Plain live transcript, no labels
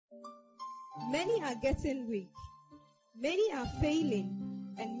Many are getting weak, many are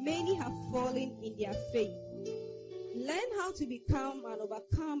failing, and many have fallen in their faith. Learn how to become an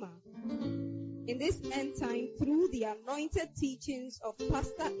overcomer in this end time through the anointed teachings of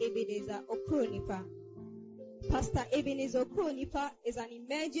Pastor Ebenezer Okronipa. Pastor Ebenezer Okronipa is an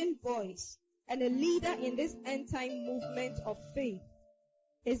emerging voice and a leader in this end time movement of faith.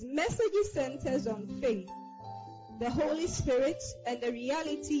 His message centers on faith, the Holy Spirit, and the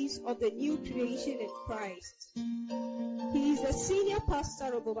realities of the new creation in Christ. He is the senior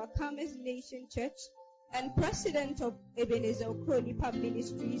pastor of Overcomers Nation Church and president of Ebenezer Okronipa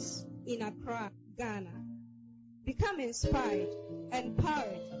Ministries in Accra, Ghana. Become inspired,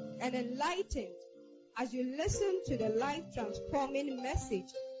 empowered, and enlightened as you listen to the life-transforming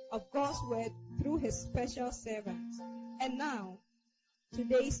message of God's word through his special servants. And now,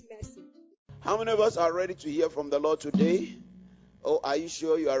 today's message. How many of us are ready to hear from the Lord today? Oh, are you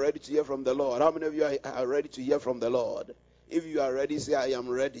sure you are ready to hear from the Lord? How many of you are ready to hear from the Lord? If you are ready, say, I am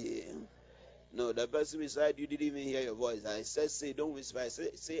ready. No, the person beside you didn't even hear your voice. I said, say, don't whisper. I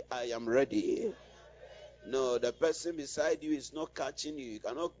say, I am ready. No, the person beside you is not catching you. You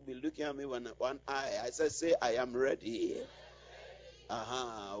cannot be looking at me with one eye. I said, say, I am ready.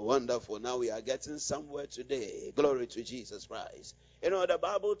 Wonderful. Now we are getting somewhere today. Glory to Jesus Christ. You know, the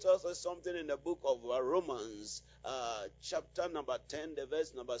Bible tells us something in the book of Romans, chapter number 10, the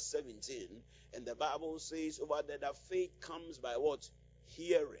verse number 17. And the Bible says over there that faith comes by what?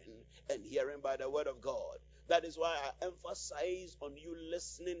 Hearing, and hearing by the word of God. That is why I emphasize on you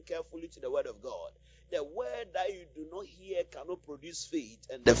listening carefully to the word of God. The word that you do not hear cannot produce faith,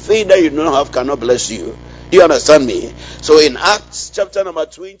 and the faith that you do not have cannot bless you. Do you understand me? So in Acts chapter number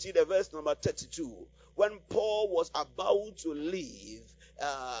 20, the verse number 32, when Paul was about to leave,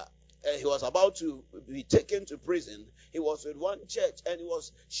 he was about to be taken to prison. He was with one church and he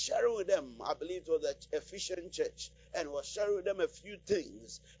was sharing with them, I believe it was the Ephesian church, and was sharing with them a few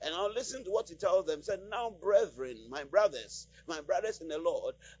things. And I'll listen to what he tells them. He said, now, brethren, my brothers in the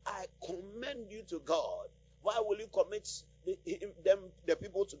Lord, I commend you to God. Why will you commit the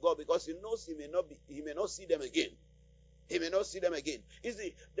people to God? Because he knows he may not see them again. He may not see them again. You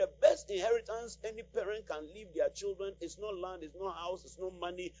see, the best inheritance any parent can leave their children is not land, it's not house, it's not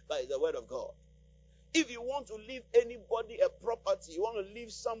money, but it's the word of God. If you want to leave anybody a property, you want to leave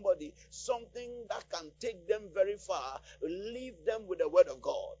somebody something that can take them very far, leave them with the word of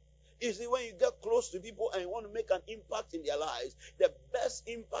God. You see, when you get close to people and you want to make an impact in their lives, the best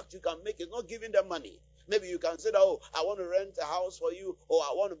impact you can make is not giving them money. Maybe you can say that, oh, I want to rent a house for you, or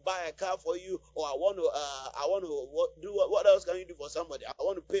I want to buy a car for you, or I want to what else can you do for somebody? I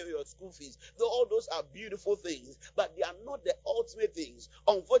want to pay your school fees. All those are beautiful things, but they are not the ultimate things.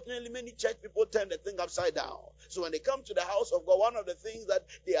 Unfortunately, many church people turn the thing upside down. So when they come to the house of God, one of the things that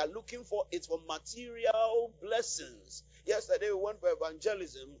they are looking for is for material blessings. Yesterday we went for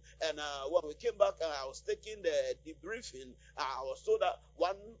evangelism, and when we came back, I was taking the debriefing. I was told that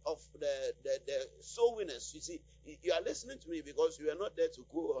one of the soul winners, you see, you are listening to me because you are not there to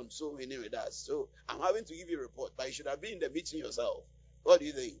go on soul winning with us. So I'm having to give you a report, but you should have been in the meeting yourself. What do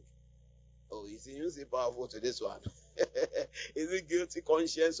you think? Oh, you see, you powerful to this one. Is it guilty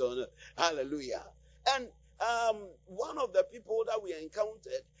conscience or not? Hallelujah. And one of the people that we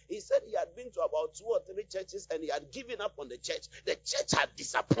encountered, he said he had been to about 2 or 3 churches and he had given up on the church. The church had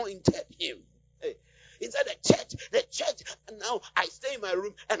disappointed him. Hey. He said the church, now I stay in my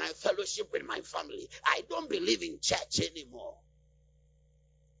room and I fellowship with my family. I don't believe in church anymore.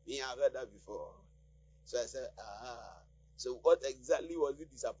 Me, I've heard that before. So I said, so what exactly was he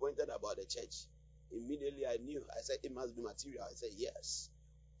disappointed about the church? Immediately I knew. I said, it must be material. I said, yes.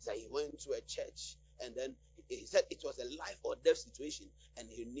 So he went to a church, and then he said it was a life or death situation, and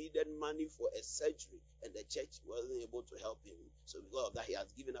he needed money for a surgery, and the church wasn't able to help him. So because of that, he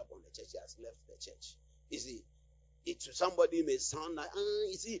has given up on the church. He has left the church. You see, it to somebody may sound like,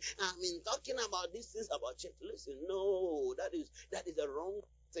 you see, I mean, talking about these things about church. Listen, no, that is the wrong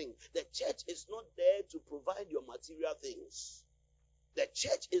thing. The church is not there to provide your material things. The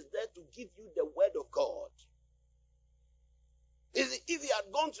church is there to give you the word of God. If he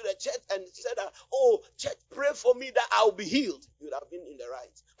had gone to the church and said, oh, church, pray for me that I'll be healed, he would have been in the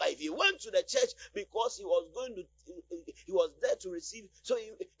right. But if he went to the church because he was there to receive. So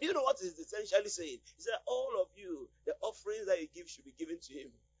do you know what he's essentially saying? He said, all of you, the offerings that you give should be given to him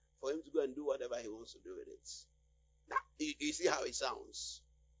for him to go and do whatever he wants to do with it. Now, you see how it sounds.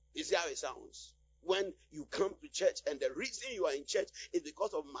 You see how it sounds. When you come to church and the reason you are in church is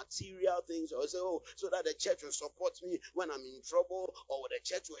because of material things, or say, oh, so that the church will support me when I'm in trouble, or the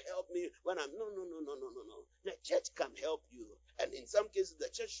church will help me when I'm, no. The church can help you. And in some cases, the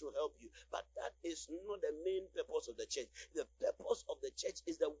church will help you. But that is not the main purpose of the church. The purpose of the church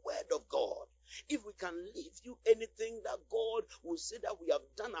is the word of God. If we can leave you anything that God will say that we have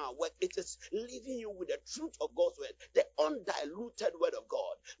done our work, it is leaving you with the truth of God's word, the undiluted word of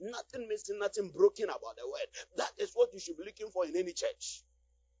God. Nothing missing, nothing broken about the word. That is what you should be looking for in any church.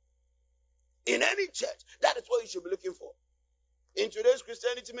 In any church, that is what you should be looking for. In today's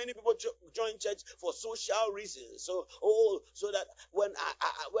Christianity, many people join church for social reasons. So that when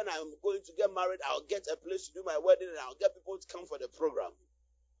I'm going to get married, I'll get a place to do my wedding, and I'll get people to come for the program.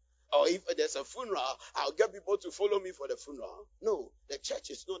 Or if there's a funeral, I'll get people to follow me for the funeral. No, the church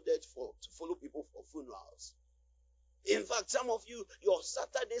is not there to follow people for funerals. In fact, some of you, your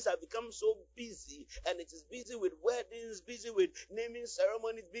Saturdays have become so busy, and it is busy with weddings, busy with naming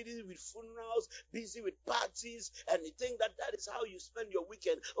ceremonies, busy with funerals, busy with parties, and you think that is how you spend your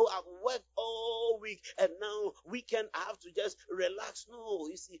weekend. Oh, I've worked all week, and now weekend I have to just relax. No,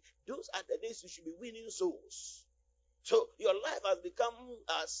 you see, those are the days you should be winning souls. So your life has become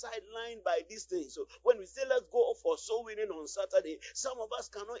sidelined by these things. So when we say let's go for soul winning on Saturday, some of us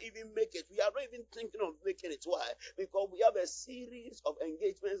cannot even make it. We are not even thinking of making it. Why? Because we have a series of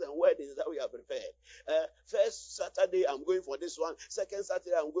engagements and weddings that we have prepared. First Saturday, I'm going for this one. Second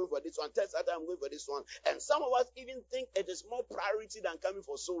Saturday, I'm going for this one. Third Saturday, I'm going for this one. And some of us even think it is more priority than coming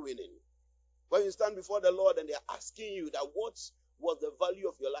for soul winning. When you stand before the Lord and they're asking you that what was the value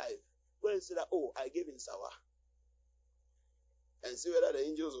of your life, when you say that, oh, I gave in Sawa. And see whether the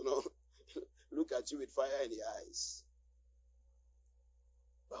angels will not look at you with fire in the eyes.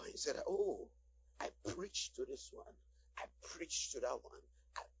 But when you said, oh, I preached to this one, I preached to that one,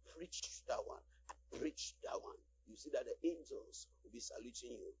 I preached to that one, I preached to that one, you see that the angels will be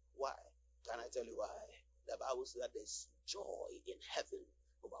saluting you. Why? Can I tell you why? The Bible says that there's joy in heaven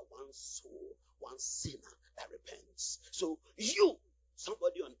over one soul, one sinner that repents. So you,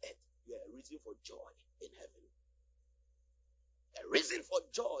 somebody on earth, you are a reason for joy in heaven. A reason for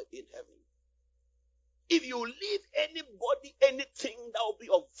joy in heaven. If you leave anybody anything that will be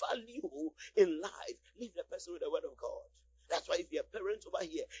of value in life, leave the person with the word of God. That's why if you're a parent over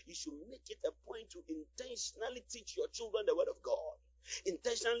here, you should make it a point to intentionally teach your children the word of God.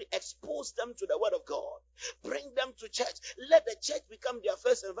 Intentionally expose them to the word of God. Bring them to church. Let the church become their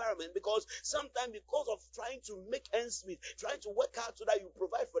first environment, because sometimes because of trying to make ends meet, trying to work out so that you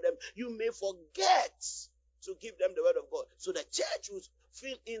provide for them, you may forget to give them the word of God. So the church will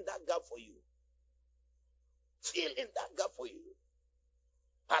fill in that gap for you. Fill in that gap for you.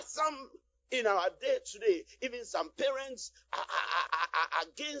 As some in our day today, even some parents are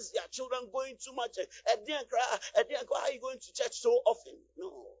against their children going too much. How are you going to church so often?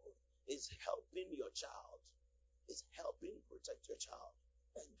 No, it's helping your child. It's helping protect your child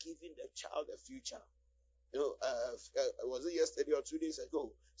and giving the child a future. You know, was it yesterday or 2 days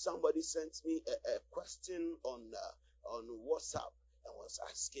ago? Somebody sent me a question on WhatsApp and was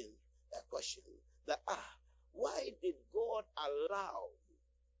asking a question that why did God allow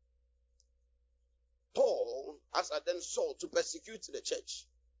Paul, as then Saul, to persecute the church,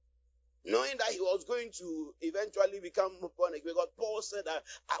 knowing that he was going to eventually become born again? Because Paul said that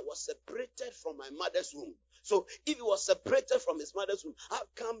I was separated from my mother's womb. So if he was separated from his mother's womb, how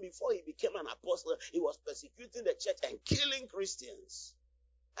come before he became an apostle, he was persecuting the church and killing Christians?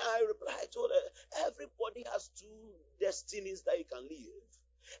 And I replied, I told her, everybody has two destinies that you can live.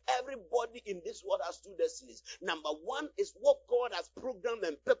 Everybody in this world has two destinies. Number one is what God has programmed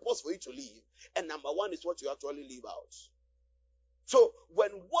and purpose for you to live. And number one is what you actually live out. So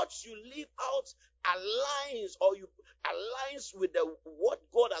when what you live out aligns with what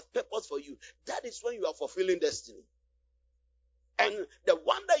God has purpose for you, that is when you are fulfilling destiny. And the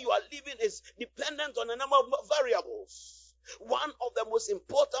one that you are living is dependent on a number of variables. One of the most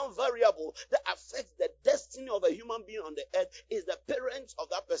important variables that affects the destiny of a human being on the earth is the parents of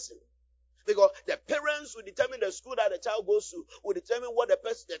that person. Because the parents will determine the school that the child goes to, will determine what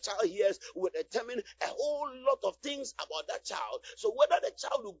the child hears, will determine a whole lot of things about that child. So whether the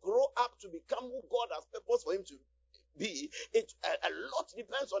child will grow up to become who God has purposed for him to be, a lot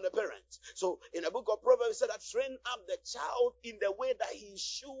depends on the parents. So in the book of Proverbs, it said that train up the child in the way that he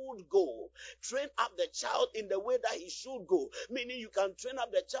should go. Train up the child in the way that he should go. Meaning you can train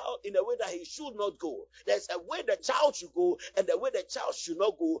up the child in the way that he should not go. There's a way the child should go and the way the child should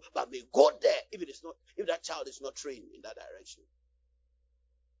not go, but may go there if that child is not trained in that direction.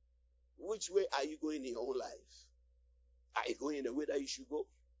 Which way are you going in your own life? Are you going in the way that you should go?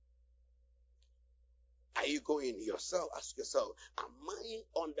 Are you going yourself? Ask yourself, am I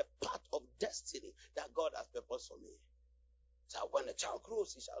on the path of destiny that God has purposed for me? So when a child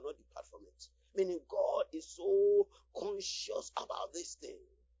grows, he shall not depart from it. Meaning God is so conscious about this thing.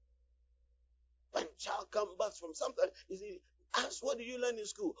 When a child comes back from something, you see, ask, what do you learn in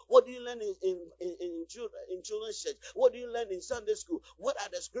school? What do you learn in children's church? What do you learn in Sunday school? What are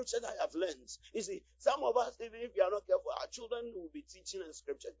the scriptures I have learned? You see, some of us, even if you are not careful, our children will be teaching in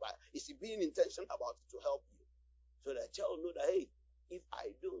scriptures, but you see, being intentional about it to help you. So the child know that, hey, if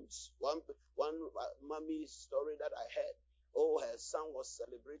I don't, one mommy story that I heard, her son was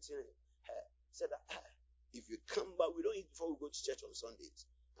celebrating her, said that, if you come back, we don't eat before we go to church on Sundays.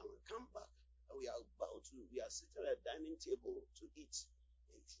 And we come back, and we are sitting at a dining table to eat.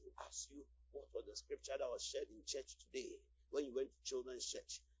 And she ask you, what was the scripture that was shared in church today when you went to children's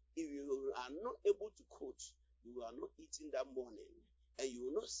church? If you are not able to quote, you are not eating that morning. And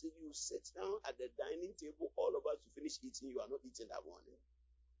you will not see you sit down at the dining table, all of us to finish eating, you are not eating that morning.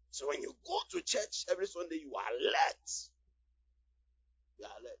 So when you go to church every Sunday, you are alert. You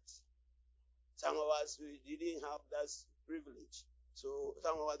are alert. Some of us, we didn't have that privilege. So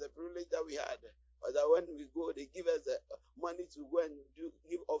some of us, the privilege that we had was that when we go, they give us the money to go and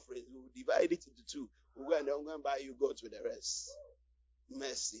give offerings. We will divide it into two. We go and then go and buy you goats with the rest.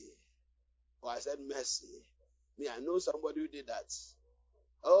 Mercy. I said mercy. Me, I know somebody who did that.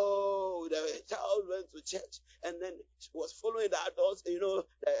 The child went to church and then was following the adults, the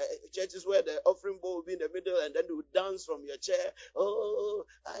churches where the offering bowl will be in the middle and then they would dance from your chair. And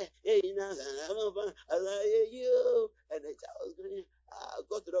the child was going,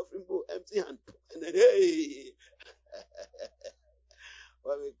 got to the offering bowl empty hand. And then, hey.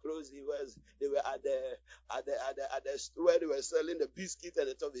 When we closed, they were at the where they were selling the biscuit and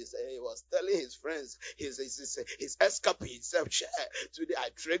the top. He was telling his friends, his escapades. Today I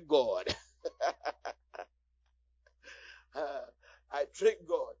tricked God. I tricked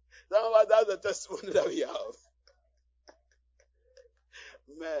God. That's the testimony that we have.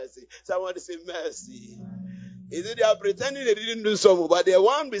 Mercy. Somebody say mercy. Is it they are pretending they didn't do something, but the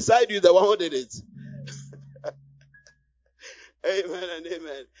one beside you, the one who did it. Amen and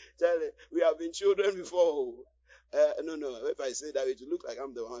amen. Charlie, we have been children before. No. If I say that, it will look like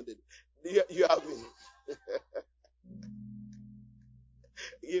I'm the one that you have been.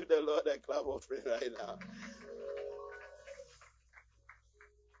 Give the Lord a clap offering right now.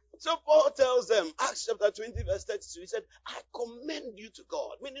 So Paul tells them, Acts chapter 20, verse 32, he said, I commend you to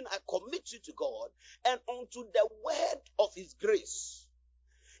God, meaning I commit you to God and unto the word of his grace.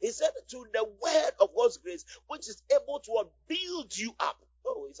 He said, to the word of God's grace, which is able to build you up.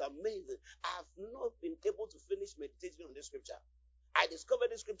 Oh, it's amazing. I have not been able to finish meditating on this scripture. I discovered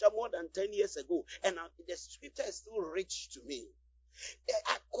this scripture more than 10 years ago, and the scripture is still rich to me.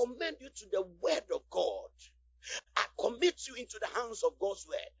 I commend you to the word of God. I commit you into the hands of God's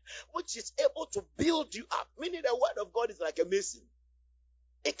word, which is able to build you up. Meaning the word of God is like a mason.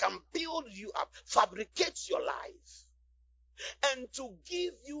 It can build you up, fabricate your life, and to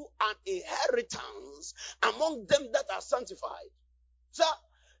give you an inheritance among them that are sanctified. So,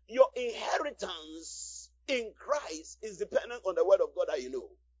 your inheritance in Christ is dependent on the word of God that you know.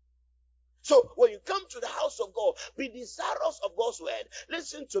 So, when you come to the house of God, be desirous of God's word.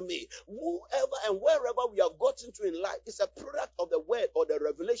 Listen to me. Whoever and wherever we have gotten to in life is a product of the word or the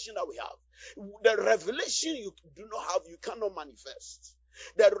revelation that we have. The revelation you do not have, you cannot manifest.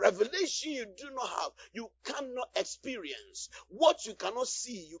 The revelation you do not have, you cannot experience. What you cannot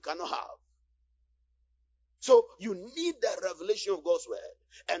see, you cannot have. So you need the revelation of God's word.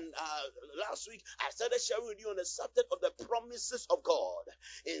 And last week, I started sharing with you on the subject of the promises of God.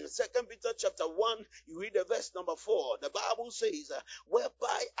 In 2 Peter chapter 1, you read the verse number 4. The Bible says,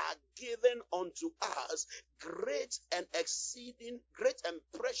 whereby are given unto us great and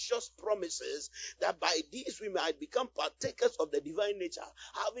precious promises, that by these we might become partakers of the divine nature,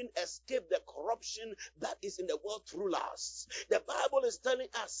 having escaped the corruption that is in the world through lust. The Bible is telling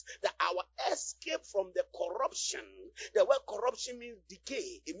us that our escape from the corruption, the word corruption means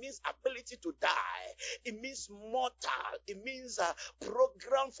decay. It means ability to die. It means mortal. It means a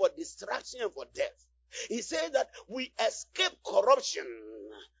program for destruction and for death. He said that we escape corruption.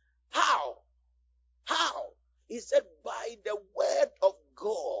 How? He said by the word of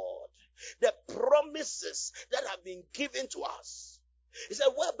God, the promises that have been given to us. He said,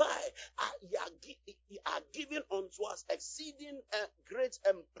 whereby you are given unto us exceeding great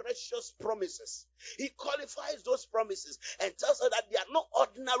and precious promises. He qualifies those promises and tells us that they are not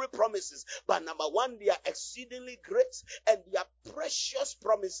ordinary promises, but number one, they are exceedingly great and they are precious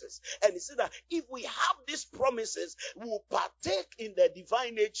promises. And he said that if we have these promises, we will partake in the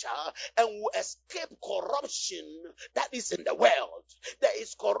divine nature and will escape corruption that is in the world. There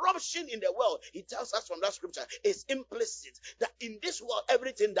is corruption in the world. He tells us from that scripture, it's implicit that in this world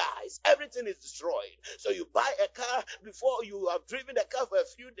everything dies, everything is destroyed. So you buy a car, before you have driven the car for a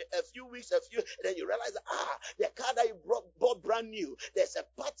few weeks, then you realize that the car that you bought brand new, there's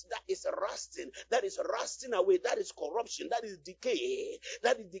a part that is rusting away. That is corruption, that is decay,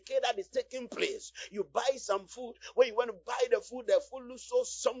 that is taking place. You buy some food. When you want to buy the food looks so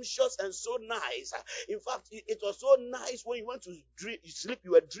sumptuous and so nice. In fact, it was so nice when you went to sleep,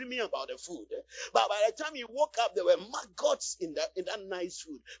 you were dreaming about the food. But by the time you woke up, there were maggots in that nice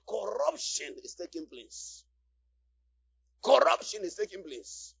food. Corruption is taking place. Corruption is taking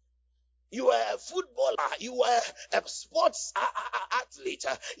place. You are a footballer. You are a sports athlete.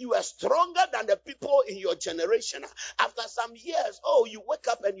 You are stronger than the people in your generation. After some years, you wake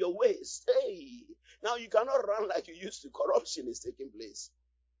up and your waist. Hey, now you cannot run like you used to. Corruption is taking place.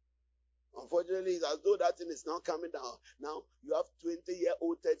 Unfortunately, it's as though that thing is now coming down. Now you have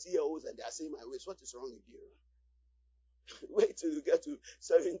 20-year-old, 30-year-olds, and they are saying, my waist, what is wrong with you? Wait till you get to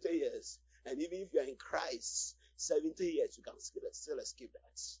 70 years. And even if you are in Christ, 70 years, you can still escape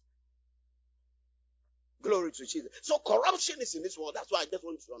that. Glory to Jesus. So corruption is in this world. That's why I just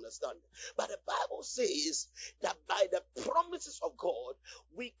want you to understand. But the Bible says that by the promises of God,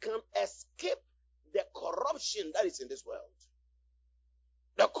 we can escape the corruption that is in this world.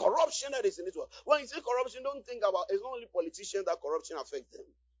 The corruption that is in this world. When you say corruption, don't think about it's not only politicians that corruption affects them.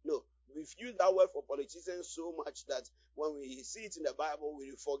 No. We've used that word for politicians so much that when we see it in the Bible,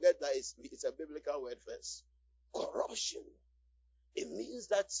 we forget that it's a biblical word first. Corruption. It means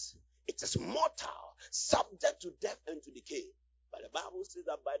that it is mortal, subject to death and to decay. But the Bible says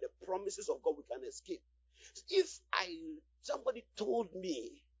that by the promises of God we can escape. If somebody told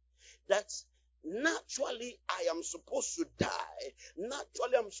me that naturally I am supposed to die,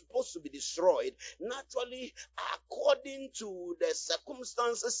 naturally I'm supposed to be destroyed, naturally according to the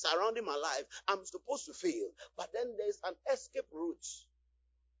circumstances surrounding my life, I'm supposed to fail, but then there's an escape route.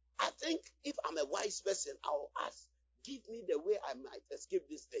 I think if I'm a wise person, I'll ask, give me the way I might escape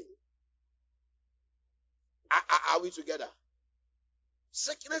this thing. Are we together?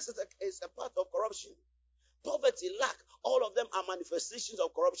 Sickness is a part of corruption. Poverty, lack, all of them are manifestations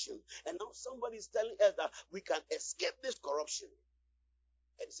of corruption. And now somebody is telling us that we can escape this corruption.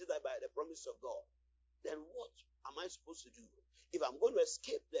 And see that by the promise of God. Then what am I supposed to do? If I'm going to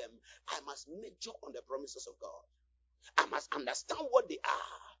escape them, I must major on the promises of God. I must understand what they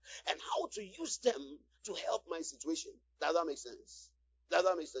are and how to use them to help my situation. Does that make sense? Does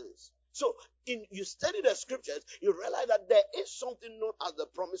that make sense? So, you study the scriptures, you realize that there is something known as the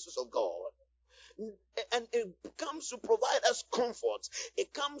promises of God. And it comes to provide us comfort.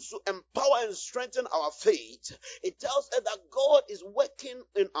 It comes to empower and strengthen our faith. It tells us that God is working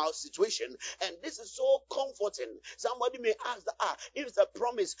in our situation. And this is so comforting. Somebody may ask, if it's a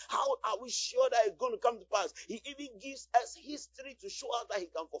promise, how are we sure that it's going to come to pass? He even gives us history to show us that he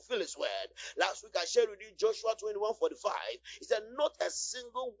can fulfill his word. Last week I shared with you Joshua 21:45. He said, not a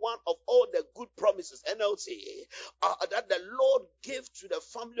single one of all the good promises, NLT, that the Lord gave to the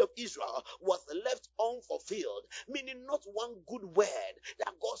family of Israel was left unfulfilled, meaning not one good word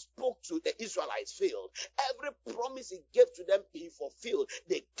that God spoke to the Israelites failed. Every promise he gave to them, he fulfilled.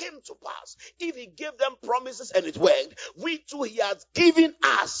 They came to pass. If he gave them promises and it worked, we too, he has given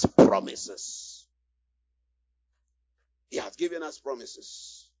us promises. He has given us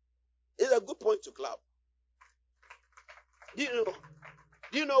promises. It's a good point to clap. Do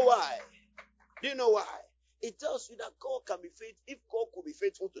you know why? Do you know why? It tells you that God can be faithful. If God could be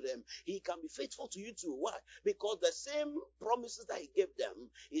faithful to them, he can be faithful to you too. Why? Because the same promises that he gave them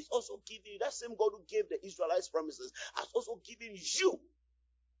is also giving you. That same God who gave the Israelites promises has also given you,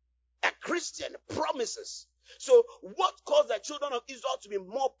 a Christian, promises. So what caused the children of Israel to be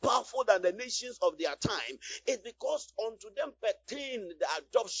more powerful than the nations of their time is because unto them pertain the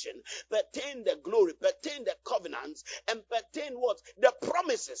adoption, pertain the glory, pertain the covenants, and pertain what? The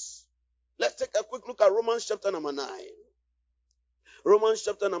promises. Let's take a quick look at Romans chapter number 9. Romans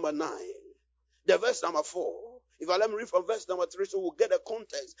chapter number 9. The verse number 4. If I let me read from verse number 3, so we'll get a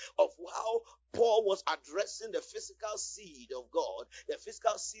context of how Paul was addressing the physical seed of God, the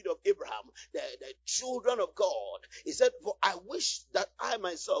physical seed of Abraham, the children of God. He said, for I wish that I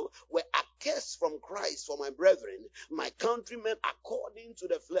myself were accursed from Christ for my brethren, my countrymen according to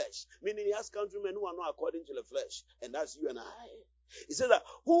the flesh. Meaning he has countrymen who are not according to the flesh. And that's you and I. He said that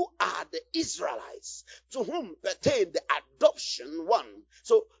who are the Israelites to whom pertain the adoption one.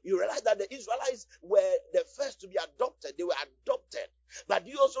 So you realize that the Israelites were the first to be adopted. They were adopted. But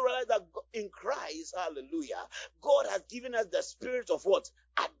you also realize that in Christ, hallelujah, God has given us the spirit of what?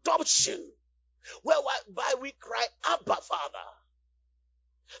 Adoption. Whereby we cry, Abba, Father.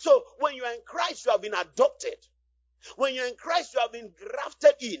 So when you are in Christ, you have been adopted. When you're in Christ, you have been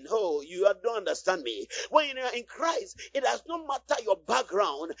grafted in. Oh, you don't understand me. When you're in Christ, it does not matter your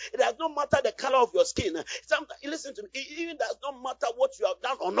background. It does not matter the color of your skin. Listen to me. It even does not matter what you have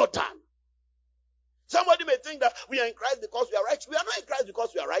done or not done. Somebody may think that we are in Christ because we are righteous. We are not in Christ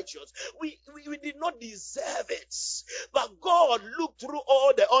because we are righteous. We did not deserve it. But God looked through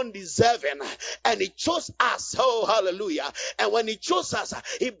all the undeserving and he chose us. Oh, hallelujah. And when he chose us,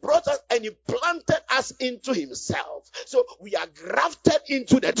 he brought us and he planted us into himself. So we are grafted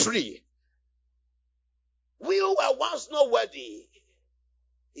into the tree. We who were once not worthy.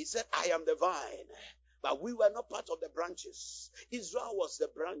 He said, I am the vine. But we were not part of the branches. Israel was the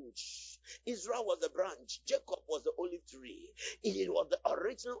branch. Israel was the branch. Jacob was the olive tree. It was the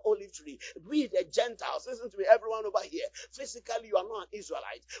original olive tree. We, the Gentiles, listen to me, everyone over here. Physically, you are not an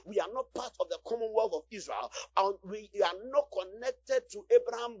Israelite. We are not part of the commonwealth of Israel. And we are not connected to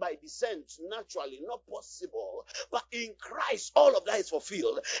Abraham by descent, naturally, not possible. But in Christ, all of that is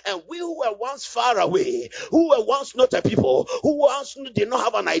fulfilled. And we who were once far away, who were once not a people, who once did not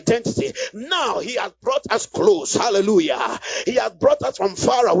have an identity, now he has brought us close. Hallelujah. He has brought us from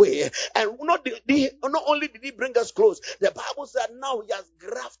far away. And not only did he bring us close, the Bible said now he has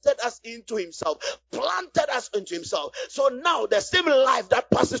grafted us into himself, planted us into himself. So now the same life that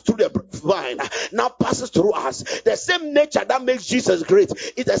passes through the vine now passes through us. The same nature that makes Jesus great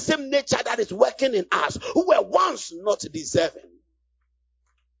is the same nature that is working in us, who were once not deserving.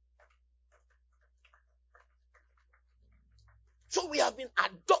 So we have been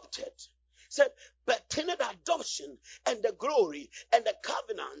adopted. Said, pertaining the adoption and the glory and the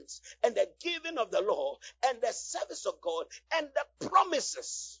covenants and the giving of the law and the service of God and the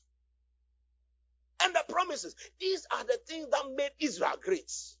promises. And the promises. These are the things that made Israel great.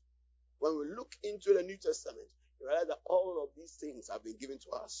 When we look into the New Testament, you realize that all of these things have been given to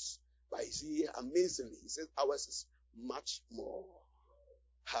us. But you see, amazingly, he says ours is much more.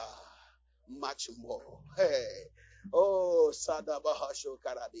 Much more. Hey. Oh, Sadabahasho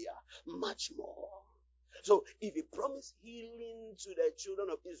Karadia. Much more. So, if he promised healing to the children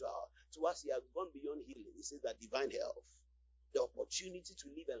of Israel, to us he has gone beyond healing. He says that divine health, the opportunity to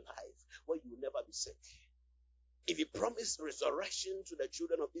live a life where you will never be sick. If he promised resurrection to the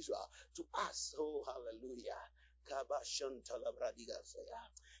children of Israel, to us, oh, hallelujah. Can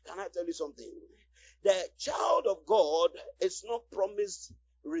I tell you something? The child of God is not promised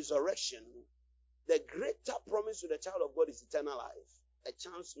resurrection. The greater promise to the child of God is eternal life, a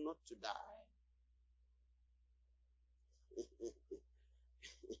chance not to die.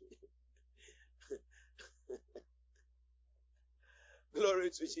 Glory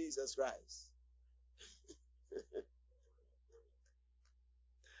to Jesus Christ.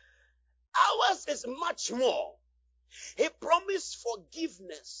 Ours is much more. He promised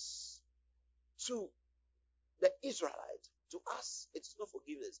forgiveness to the Israelites. To us, it's not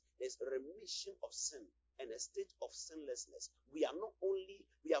forgiveness. There's a remission of sin and a state of sinlessness. We have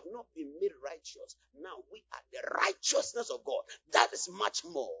not been made righteous. Now we are the righteousness of God. That is much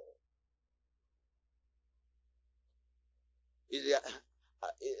more.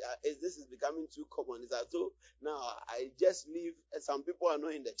 This is becoming too common. It's as though now I just leave and some people are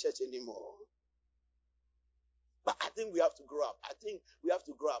not in the church anymore. But I think we have to grow up.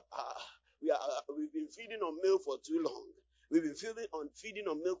 We've been feeding on milk for too long. We've been feeding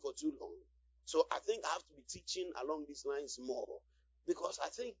on milk for too long. So I think I have to be teaching along these lines more. Because I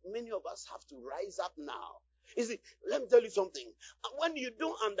think many of us have to rise up now. You see, let me tell you something. When you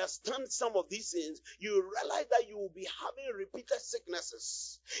don't understand some of these things, you realize that you will be having repeated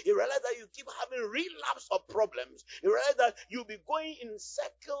sicknesses. You realize that you keep having relapse of problems. You realize that you'll be going in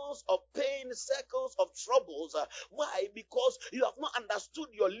circles of pain, circles of troubles. Why? Because you have not understood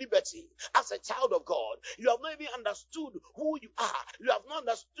your liberty as a child of God. You have not even understood who you are. You have not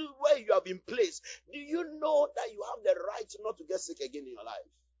understood where you have been placed. Do you know that you have the right not to get sick again in your life?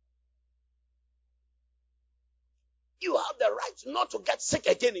 You have the right not to get sick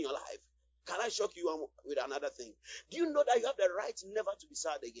again in your life. Can I shock you with another thing? Do you know that you have the right never to be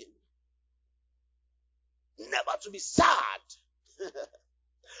sad again? Never to be sad.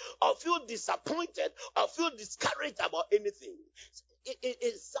 feel disappointed or feel discouraged about anything.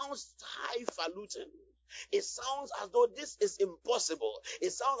 It sounds highfalutin. It sounds as though this is impossible.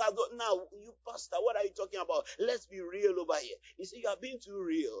 It sounds as though, now, you pastor, what are you talking about? Let's be real over here. You see, you are being too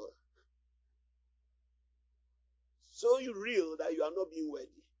real. So you real that you are not being worthy.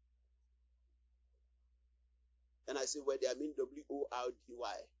 And I say worthy, I mean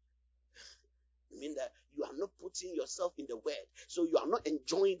W-O-R-D-Y. I mean that you are not putting yourself in the word. So you are not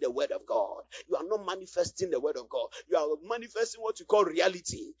enjoying the word of God. You are not manifesting the word of God. You are manifesting what you call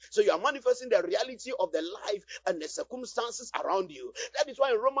reality. So you are manifesting the reality of the life and the circumstances around you. That is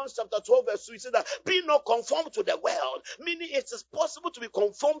why in Romans chapter 12 verse 2 it says that be not conformed to the world. Meaning it is possible to be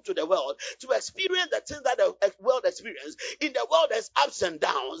conformed to the world. To experience the things that the world experiences. In the world there's ups and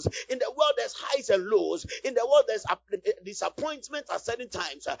downs. In the world there's highs and lows. In the world there's disappointment at certain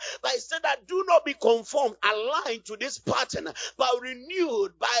times. But it said that do not be conformed, aligned to this pattern, but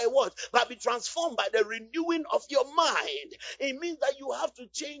renewed by what? But be transformed by the renewing of your mind. It means that you have to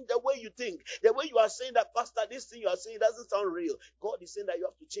change the way you think. The way you are saying that, pastor, this thing you are saying doesn't sound real. God is saying that you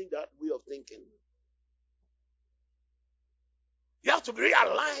have to change that way of thinking. You have to be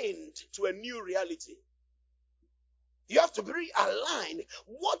realigned to a new reality. You have to be realigned.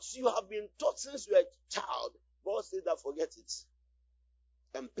 What you have been taught since you were a child, God says that forget it.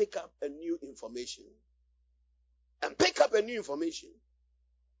 And pick up a new information. And pick up a new information.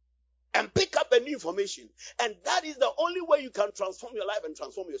 And pick up a new information. And that is the only way you can transform your life and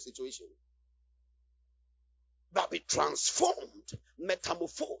transform your situation. But be transformed,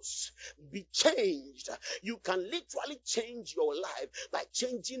 metamorphosed, be changed. You can literally change your life by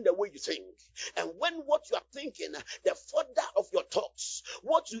changing the way you think. And when what you are thinking, the further of your thoughts,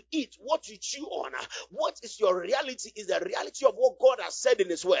 what you eat, what you chew on, what is your reality is the reality of what God has said in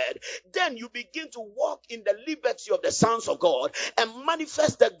His word. Then you begin to walk in the liberty of the sons of God and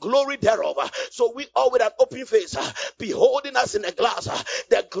manifest the glory thereof. So we all with an open face, beholding us in a glass,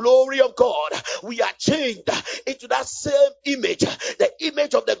 the glory of God, we are changed into that same image, the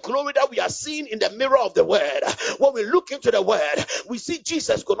image of the glory that we are seeing in the mirror of the word. When we look into the word, we see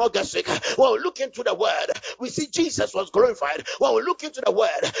Jesus could not get sick. When we look into the word, we see Jesus was glorified. When we look into the word,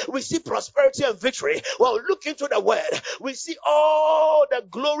 we see prosperity and victory. When we look into the word, we see all the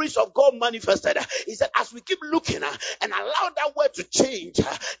glories of God manifested. He said, as we keep looking and allow that word to change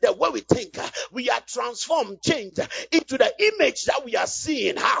the way we think, we are transformed, changed into the image that we are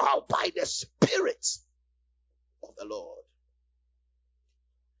seeing. How? By the Spirit of the Lord.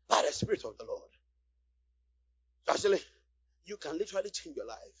 By the Spirit of the Lord. Actually, you can literally change your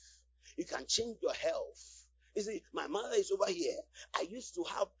life. You can change your health. You see, my mother is over here. I used to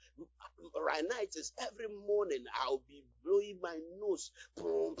have rhinitis every morning. I'll be blowing my nose.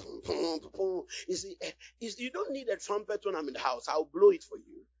 Boom, boom, boom, boom. You see, you don't need a trumpet when I'm in the house. I'll blow it for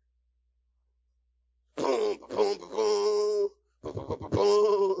you. Boom, boom, boom, boom, boom, boom,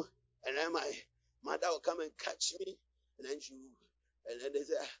 boom. And then my mother will come and catch me. And then they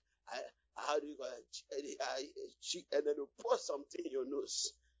say, how do you call it? And then they'll pour something in your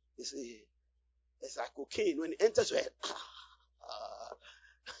nose. You see, it's like cocaine. When it enters your head,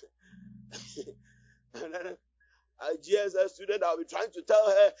 and then a GSS student, I'll be trying to tell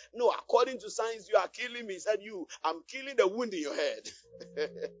her, no, according to science, you are killing me. He said, I'm killing the wound in your head.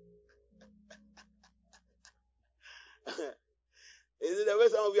 Is it the way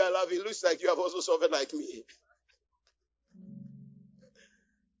some of you are laughing? It looks like you have also suffered like me.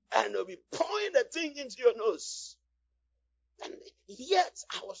 And they'll be pouring the thing into your nose. And yet,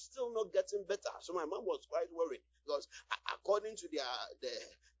 I was still not getting better. So my mom was quite worried because according to the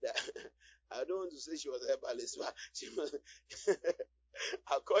I don't want to say she was a herbalist, but she was,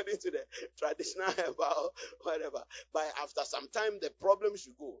 according to the traditional herbal, whatever. But after some time, the problem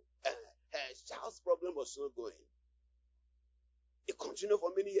should go. Her child's problem was not going. It continued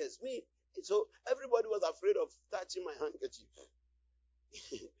for many years. So everybody was afraid of touching my handkerchief.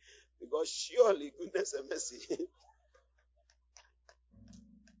 Because surely goodness and mercy.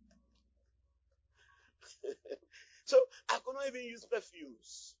 So I could not even use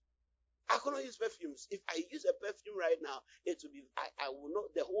perfumes. If I use a perfume right now, it will be, I will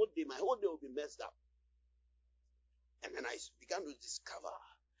not, my whole day will be messed up. And then I began to discover,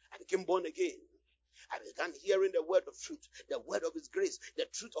 I became born again. I began hearing the word of truth, the word of His grace, the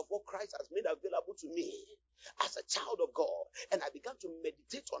truth of what Christ has made available to me as a child of God. And I began to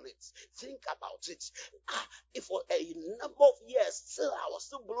meditate on it, think about it. If for a number of years, still I was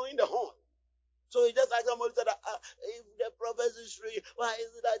still blowing the horn. So it's just like somebody said, if the prophecy is true, why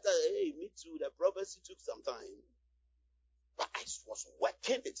is it that? Hey, me too. The prophecy took some time. But I was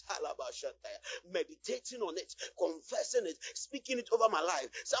working it, meditating on it, confessing it, speaking it over my life.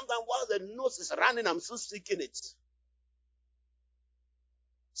 Sometimes while the nose is running, I'm still speaking it.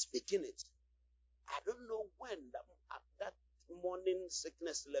 Speaking it. I don't know when that morning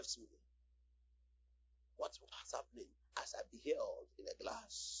sickness left me. What was happening? As I beheld in a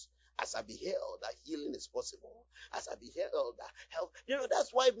glass, as I beheld that healing is possible, as I beheld that health,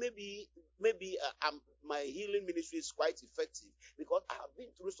 that's why maybe my healing ministry is quite effective, because I have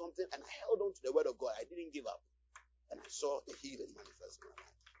been through something and I held on to the word of God. I didn't give up, and I saw the healing manifest in my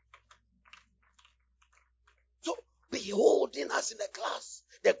life. So, beholding us in the glass,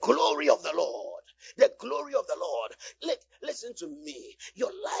 the glory of the Lord, the glory of the Lord. Listen to me. Your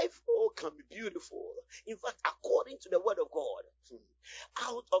life can be beautiful. In fact, according to the word of God,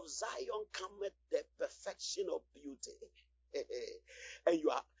 out of Zion cometh the perfection of beauty. And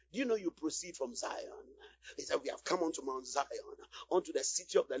you proceed from Zion. He said, we have come unto Mount Zion, unto the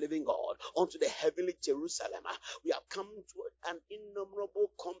city of the living God, unto the heavenly Jerusalem. We have come to an innumerable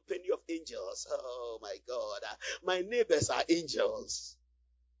company of angels. Oh my God. My neighbors are angels.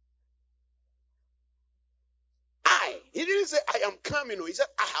 He didn't say, I am coming. He said,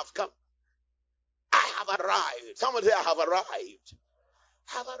 I have come. I have arrived. Someone say, I have arrived.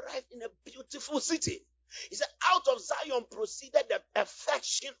 I have arrived in a beautiful city. He said, out of Zion proceeded the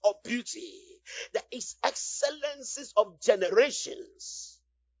perfection of beauty, the excellencies of generations.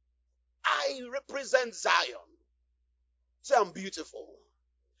 I represent Zion. Say, I'm beautiful.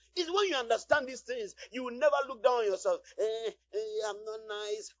 It's when you understand these things, you will never look down on yourself. I'm not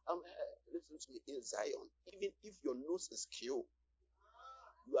nice. Listen to me. In Zion, even if your nose is cute,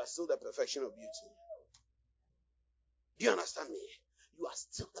 you are still the perfection of beauty. Do you understand me? You are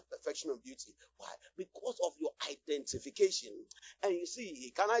still the perfection of beauty. Why? Because of your identification. And you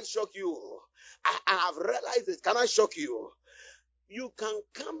see, can I shock you? I have realized it. Can I shock you? You can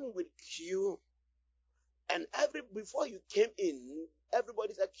come with Q, and before you came in,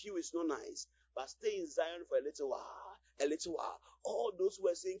 everybody said Q is not nice. But stay in Zion for a little while. All those who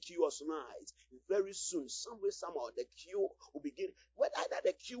were saying Q was nice, very soon, some way, somehow, the Q will begin. Either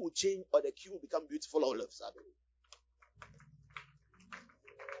the Q will change or the Q will become beautiful all of a sudden.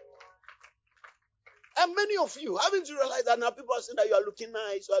 And many of you, haven't you realized that now people are saying that you are looking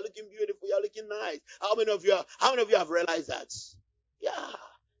nice, you are looking beautiful, you are looking nice? How many of you have realized that? Yeah,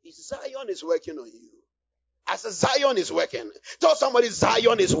 Zion is working on you. As Zion is working. Tell somebody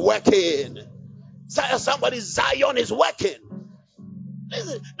Zion is working. Somebody Zion is working.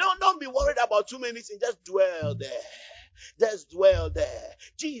 Listen, don't be worried about too many things. Just dwell there. Just dwell there.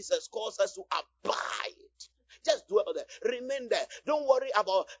 Jesus calls us to abide. Just dwell there. Remain there. Don't worry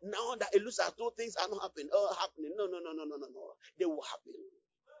about now that it looks as though things are not happening. No. They will happen.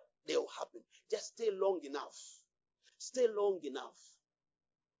 They will happen. Just stay long enough. Stay long enough.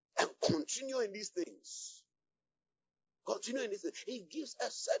 And continue in these things. Continue in these things. He gives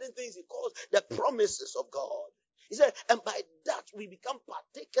us certain things he calls the promises of God. He said, and by that we become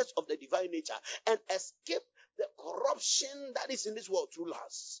partakers of the divine nature and escape the corruption that is in this world through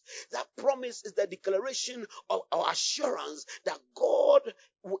lust. That promise is the declaration of our assurance that God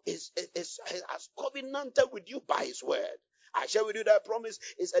has covenanted with you by his word. I share with you that promise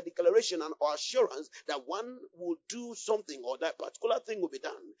is a declaration and or assurance that one will do something or that particular thing will be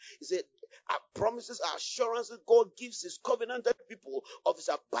done. He said, our promises are assurances God gives his covenanted people of his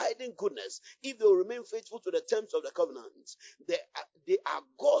abiding goodness if they will remain faithful to the terms of the covenant. They are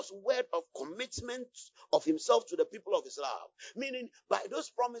God's word of commitment of himself to the people of his love. Meaning, by those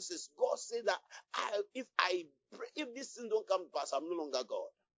promises, God said that if this thing don't come to pass, I'm no longer God.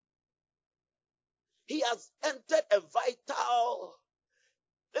 He has entered a vital.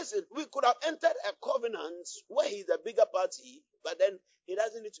 Listen, we could have entered a covenant where he's a bigger party, but then he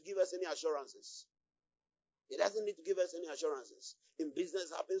doesn't need to give us any assurances. He doesn't need to give us any assurances. In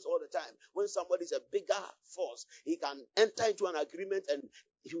business, happens all the time. When somebody is a bigger force, he can enter into an agreement and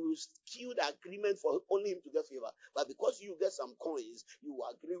he will kill the agreement for only him to get favor. But because you get some coins, you will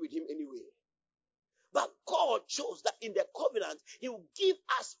agree with him anyway. But God chose that in the covenant, he will give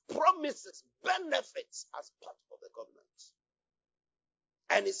us promises, benefits as part of the covenant.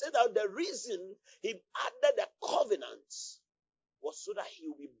 And he said that the reason he added the covenant was so that it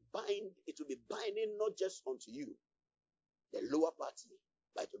will be binding not just unto you, the lower party,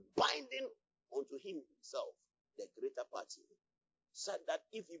 but binding unto him himself, the greater party. Said that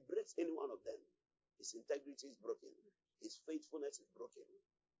if he breaks any one of them, his integrity is broken, his faithfulness is broken,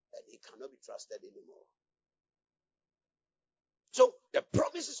 and he cannot be trusted anymore. So the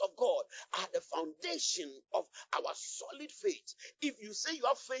promises of God are the foundation of our solid faith. If you say you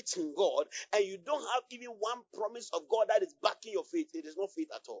have faith in God and you don't have even one promise of God that is backing your faith, it is not faith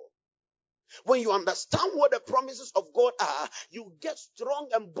at all. When you understand what the promises of God are, you get strong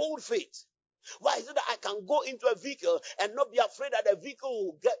and bold faith. Why is it that I can go into a vehicle and not be afraid that the vehicle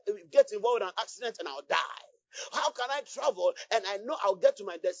will get involved in an accident and I'll die? How can I travel and I know I'll get to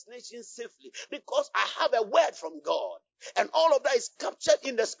my destination safely? Because I have a word from God. And all of that is captured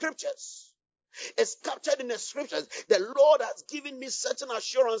in the scriptures. It's captured in the scriptures. The Lord has given me certain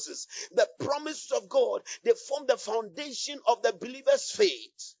assurances. The promises of God, they form the foundation of the believer's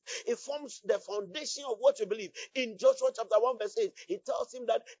faith. It forms the foundation of what you believe. In Joshua chapter 1 verse 8, he tells him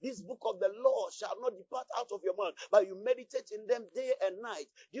that this book of the law shall not depart out of your mouth, but you meditate in them day and night.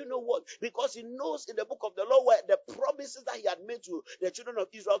 Do you know what? Because he knows in the book of the law where the promises that he had made to the children of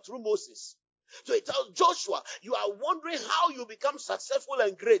Israel through Moses. So he tells Joshua, you are wondering how you become successful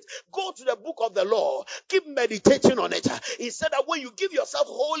and great. Go to the book of the law. Keep meditating on it. He said that when you give yourself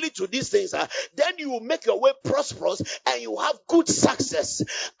wholly to these things, then you will make your way prosperous and you have good success.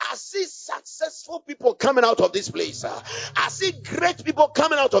 I see successful people coming out of this place. I see great people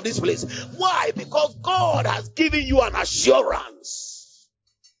coming out of this place. Why? Because God has given you an assurance.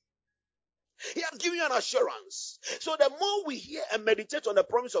 He has given you an assurance. So the more we hear and meditate on the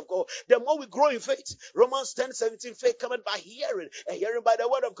promise of God, the more we grow in faith. Romans 10:17, faith cometh by hearing, and hearing by the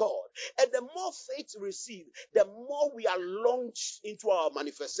word of God. And the more faith we receive, the more we are launched into our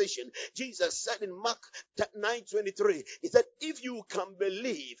manifestation. Jesus said in Mark 9:23, he said, if you can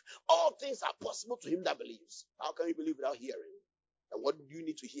believe, all things are possible to him that believes. How can you believe without hearing? And what do you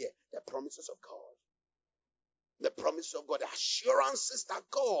need to hear? The promises of God. The promise of God, the assurances that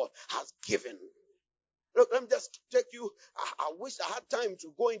God has given. Look, let me just take you. I wish I had time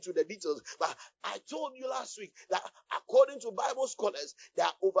to go into the details, but I told you last week that according to Bible scholars, there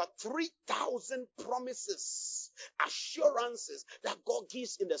are over 3,000 promises, assurances that God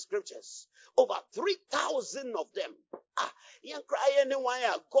gives in the scriptures. Over 3,000 of them.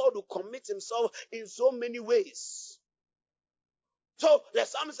 God will commit himself in so many ways. So the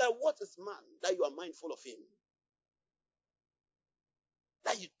psalmist said, what is man that you are mindful of him?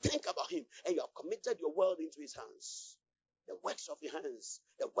 That you think about him and you have committed your world into his hands. The works of your hands,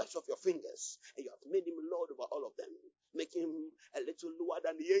 the works of your fingers, and you have made him Lord over all of them, making him a little lower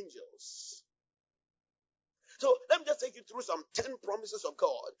than the angels. So let me just take you through some 10 promises of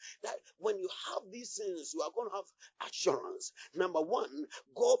God that when you have these things, you are going to have assurance. Number 1,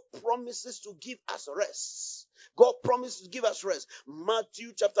 God promises to give us rest. God promised to give us rest.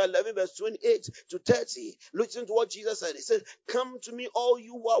 Matthew chapter 11 verse 28 to 30. Listen to what Jesus said. He said, come to me all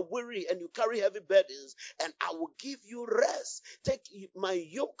you who are weary and you carry heavy burdens, and I will give you rest. Take my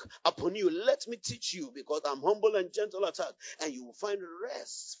yoke upon you. Let me teach you, because I'm humble and gentle at heart, and you will find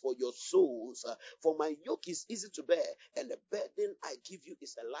rest for your souls. For my yoke is easy to bear, and the burden I give you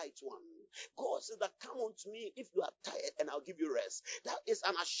is a light one. God said that come unto me if you are tired, and I'll give you rest. That is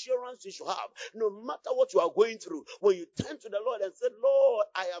an assurance you should have. No matter what you are going through, when you turn to the Lord and say, Lord,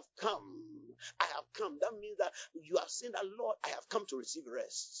 I have come. I have come. That means that you are saying that, Lord, I have come to receive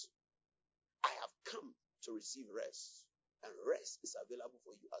rest. I have come to receive rest. And rest is available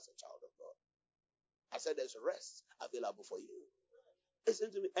for you as a child of God. I said there's rest available for you.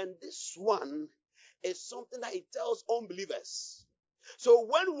 Listen to me. And this one is something that he tells unbelievers. So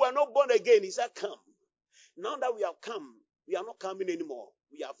when we are not born again, he said, come. Now that we have come, we are not coming anymore.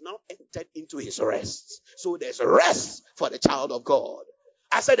 We have now entered into his rest. So there's rest for the child of God.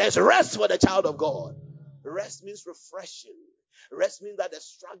 I said there's rest for the child of God. Rest means refreshing. Rest means that the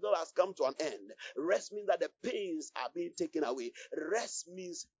struggle has come to an end. Rest means that the pains are being taken away. Rest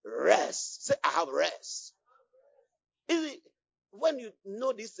means rest. Say, I have rest. When you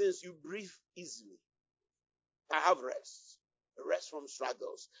know these things, you breathe easily. I have rest. Rest from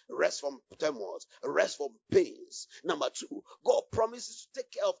struggles, rest from turmoils, rest from pains. Number 2, God promises to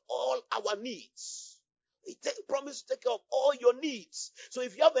take care of all our needs. He promises to take care of all your needs. So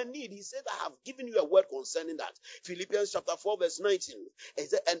if you have a need, he said, I have given you a word concerning that. Philippians chapter 4 verse 19. He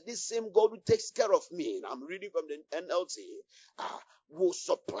said, and this same God who takes care of me, and I'm reading from the NLT, will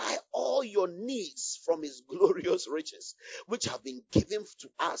supply all your needs from his glorious riches, which have been given to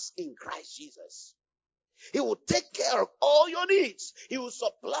us in Christ Jesus. He will take care of all your needs. He will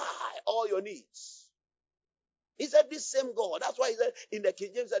supply all your needs. He said this same God. That's why he said in the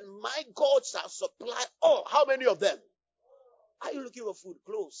King James, that my God shall supply all. How many of them? Are you looking for food,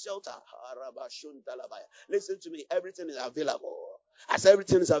 clothes, shelter? Listen to me. Everything is available. As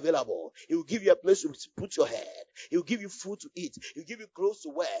everything is available, he will give you a place to put your head. He will give you food to eat. He will give you clothes to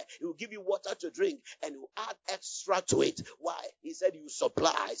wear. He will give you water to drink. And he will add extra to it. Why? He said he will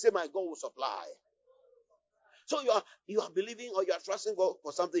supply. Say, my God will supply. So you are believing or you are trusting God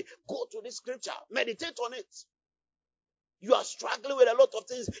for something. Go to this scripture. Meditate on it. You are struggling with a lot of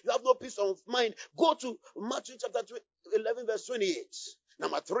things. You have no peace of mind. Go to Matthew chapter 11 verse 28.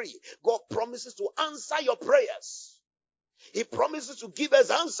 Number 3, God promises to answer your prayers. He promises to give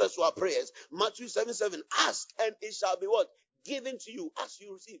us answers to our prayers. Matthew 7:7. Ask and it shall be what? Given to you. As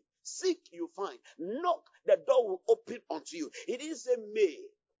you receive. Seek, you find. Knock, the door will open unto you. He didn't say may.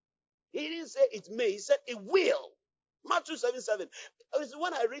 He didn't say it may. He said it will. Matthew 7:7.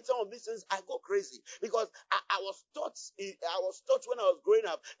 When I read some of these things, I go crazy because I was taught when I was growing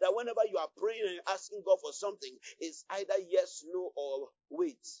up that whenever you are praying and asking God for something, it's either yes, no, or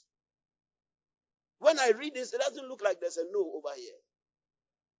wait. When I read this, it doesn't look like there's a no over here.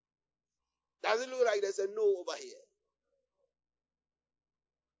 Doesn't look like there's a no over here.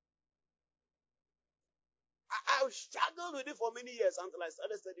 I've struggled with it for many years until I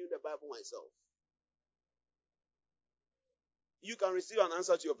started studying the Bible myself. You can receive an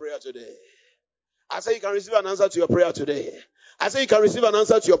answer to your prayer today. I say you can receive an answer to your prayer today. I say you can receive an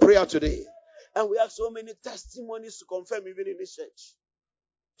answer to your prayer today. And we have so many testimonies to confirm even in this church.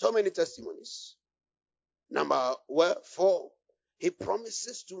 So many testimonies. Number 4, he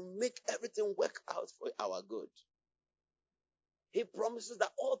promises to make everything work out for our good. He promises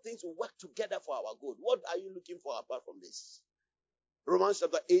that all things will work together for our good. What are you looking for apart from this? Romans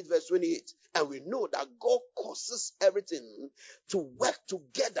chapter 8 verse 28. And we know that God causes everything to work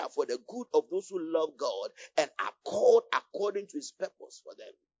together for the good of those who love God and are called according to his purpose for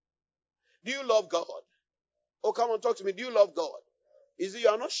them. Do you love God? Oh, come on, talk to me. Do you love God? Is it you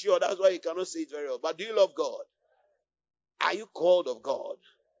are not sure? That's why you cannot say it very well. But do you love God? Are you called of God?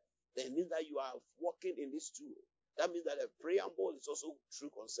 Then it means that you are walking in this too. That means that a preamble is also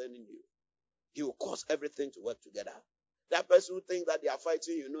true concerning you. He will cause everything to work together. That person who thinks that they are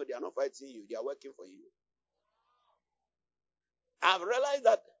fighting you, no, they are not fighting you. They are working for you. I've realized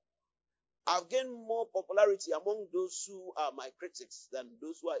that I've gained more popularity among those who are my critics than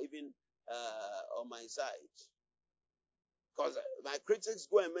those who are even on my side. Because my critics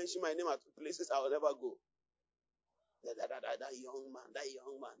go and mention my name at places I will never go. That young man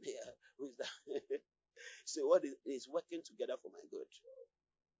here, who is that? So what is working together for my good?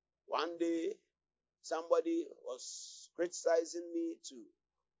 One day, somebody was criticizing me to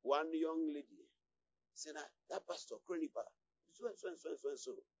one young lady, saying that Pastor Kronipa,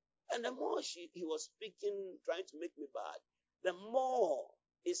 so. And the more he was speaking, trying to make me bad, the more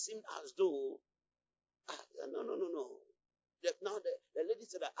it seemed as though, no. Now the lady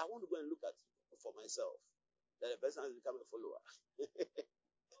said that I want to go and look at it for myself. That the person has become a follower.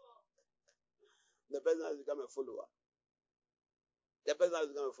 The person has become a follower. The person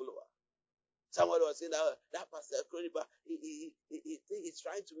has become a follower. Somebody was saying that Pastor Kronipa, he's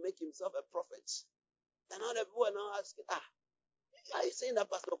trying to make himself a prophet. And now the people are now asking, are you saying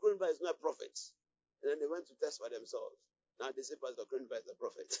that Pastor Kronipa is not a prophet? And then they went to test for themselves. Now they say Pastor Kronipa is a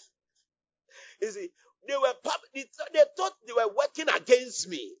prophet. You see, they thought they were working against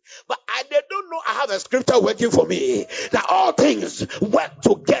me, but they don't know I have a scripture working for me. That all things work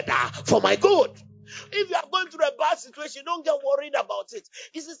together for my good. If you are going through a bad situation, don't get worried about it.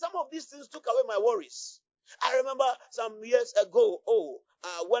 You see, some of these things took away my worries. I remember some years ago,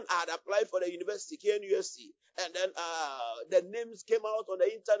 when I had applied for the university, KNUST, and then the names came out on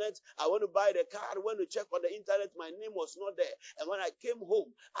the internet. I went to buy the card, went to check on the internet, my name was not there. And when I came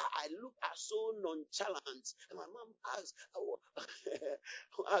home, I looked so nonchalant. And my mom asked,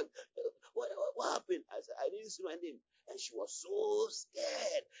 what happened? I said, I didn't see my name. And she was so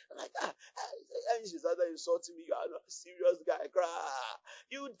scared. Like, and she started insulting me. You are not a serious guy. Cry.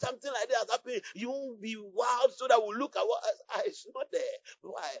 You, something like that happened. You won't be wild so that we look at what it's not there.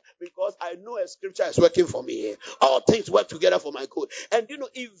 Why? Because I know a scripture is working for me. All things work together for my good. And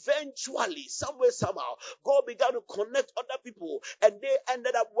eventually, somewhere, somehow, God began to connect other people and they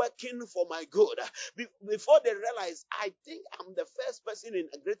ended up working for my good. Before they realized, I think I'm the first person in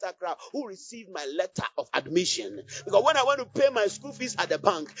a Greater Accra who received my letter of admission. Because when I went to pay my school fees at the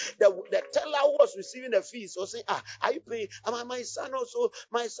bank, the teller who was receiving the fees was saying, are you paying? My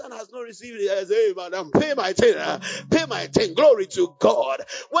son has not received it. I said, hey, madam, pay my thing. Pay my thing. Glory to God.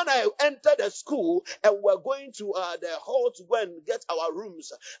 When I entered the school and we're going to the hall to go and get our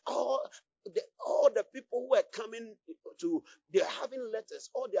rooms, all the people who were coming they're having letters.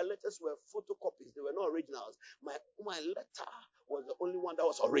 All their letters were photocopies. They were not originals. My letter was the only one that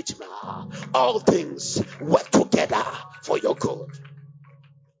was original. All things work together for your good.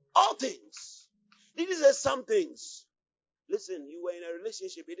 All things. Did he say some things? Listen, you were in a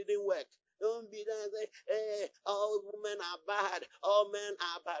relationship, it didn't work. Don't be there and say, hey, all women are bad, all men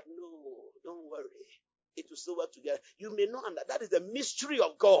are bad. No, don't worry. It to still work together. You may not understand. That is the mystery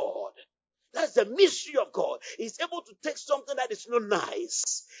of God. That's the mystery of God. He's able to take something that is not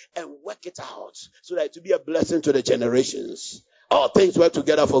nice and work it out so that it will be a blessing to the generations. All things work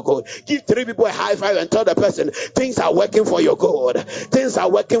together for good. Give 3 people a high five and tell the person, things are working for your good. Things are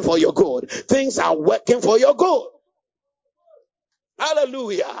working for your good. Things are working for your good.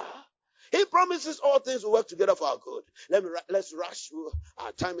 Hallelujah. He promises all things will work together for our good. Let's rush.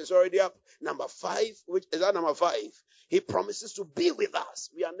 Our time is already up. Number 5, which is that number 5? He promises to be with us.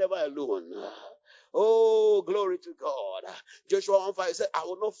 We are never alone. Oh, glory to God. Joshua 1:5 said, I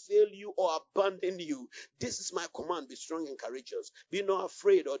will not fail you or abandon you. This is my command. Be strong and courageous. Be not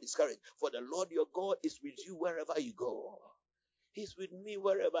afraid or discouraged. For the Lord your God is with you wherever you go. He's with me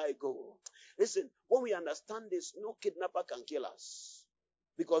wherever I go. Listen, when we understand this, no kidnapper can kill us.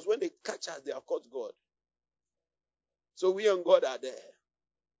 Because when they catch us, they have caught God. So we and God are there.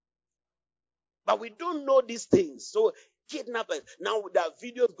 But we don't know these things. So kidnappers, now there are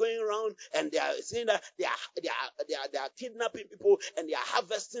videos going around and they are saying that they are kidnapping people and they are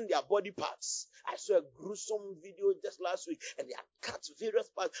harvesting their body parts. I saw a gruesome video just last week and they are cut various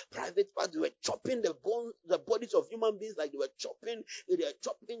parts, private parts. They were chopping the bodies of human beings like they were chopping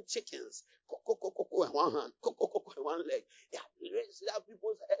chickens. In one hand, in one leg. They have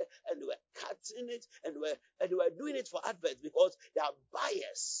people's head and they were cutting it and they were doing it for adverts because they are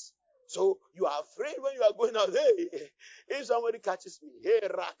buyers. So you are afraid when you are going out. Hey, if somebody catches me, hey,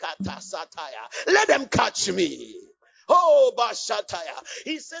 rakata sataya, let them catch me. Oh, bashataya.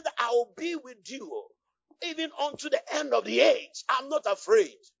 He said, I will be with you even unto the end of the age. I'm not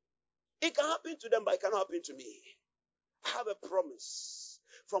afraid. It can happen to them, but it cannot happen to me. I have a promise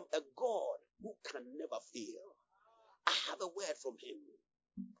from a God who can never fail. I have a word from him.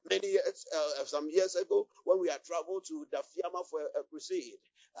 Many years, some years ago, when we had traveled to Dafiama for a crusade,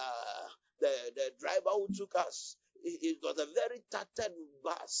 the driver who took us, it was a very tattered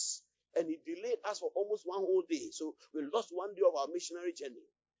bus, and he delayed us for almost one whole day. So we lost one day of our missionary journey.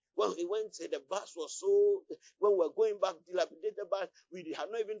 When he went, the bus was so, when we were going back, dilapidated bus, we had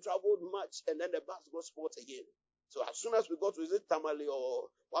not even traveled much, and then the bus got spoiled again. So as soon as we got to visit Tamale or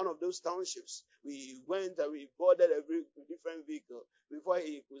one of those townships, we went and we boarded a different vehicle. Before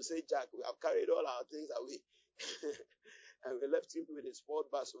he could say, Jack, we have carried all our things away. And we left him with a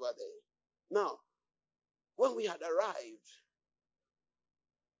sport bus over there. Now, when we had arrived,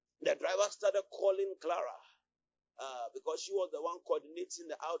 the driver started calling Clara because she was the one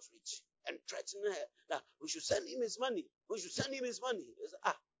coordinating the outreach and threatening her that we should send him his money. We should send him his money. He said,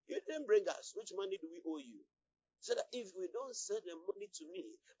 you didn't bring us. Which money do we owe you? So that if we don't send the money to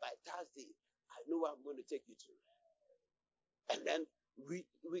me by Thursday, I know where I'm going to take you to. And then we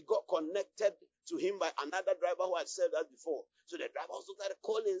got connected to him by another driver who had said that before. So the driver also started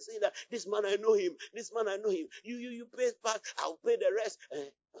calling and saying that this man I know him, this man I know him. You pay back, I'll pay the rest.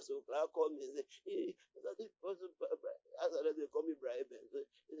 So Clara called me and said, they call me Brian.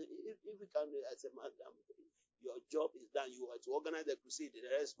 If we can, I said, madam, your job is done. You are to organize the crusade. The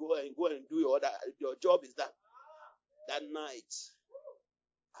rest go and do your order. Your job is done. That night,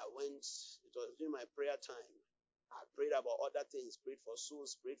 I went, it was during my prayer time. I prayed about other things, prayed for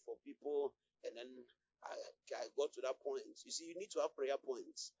souls, prayed for people, and then I got to that point. You see, you need to have prayer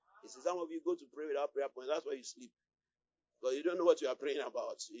points. You see, some of you go to pray without prayer points, that's why you sleep. But you don't know what you are praying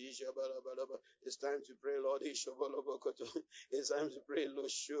about. It's time to pray, Lord. It's time to pray, Lord.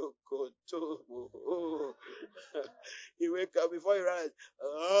 You wake up before you rise.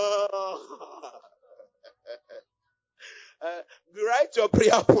 Write your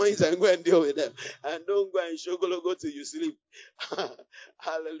prayer points and go and deal with them. And don't go and go till you sleep.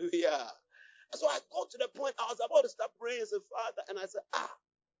 Hallelujah. So I got to the point, I was about to start praying as a father, and I said, I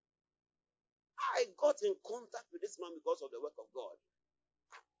got in contact with this man because of the work of God.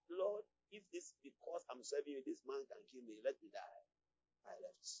 Lord, if this, because I'm serving you, this man can kill me, let me die. I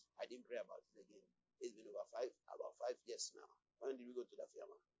left. I didn't pray about it again. It's been about 5 years now. When did we go to the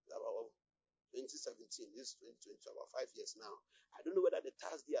Fiama? About 2017, this is 2020, about 5 years now. I don't know whether the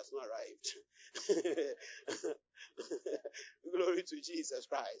Thursday has not arrived. Glory to Jesus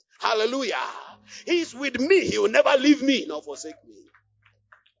Christ. Hallelujah. He's with me. He will never leave me nor forsake me.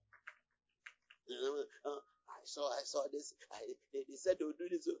 I saw this. They said they will do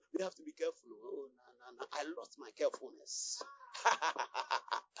this. So we have to be careful. Oh, no. I lost my carefulness.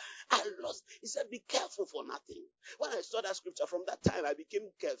 I lost. He said, be careful for nothing. When I saw that scripture, from that time, I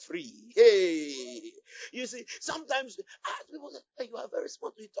became carefree. Hey, you see, sometimes people say, hey, you are very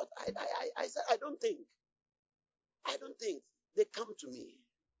smart. You thought, I said, I don't think. They come to me.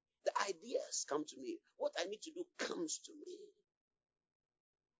 The ideas come to me. What I need to do comes to me.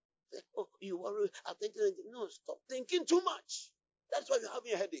 said, oh, you worry, I'm thinking, no, stop thinking too much. That's why you're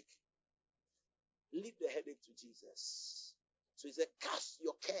having a headache. Leave the headache to Jesus. So he said, cast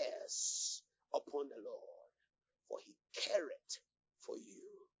your cares upon the Lord, for he careth for you.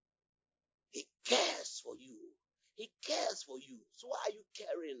 He cares for you. He cares for you. So why are you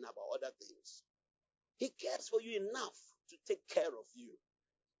caring about other things? He cares for you enough to take care of you.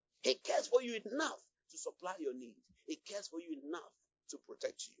 He cares for you enough to supply your needs. He cares for you enough to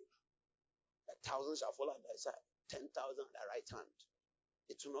protect you. 1,000 shall fall at thy side, 10,000 at thy right hand.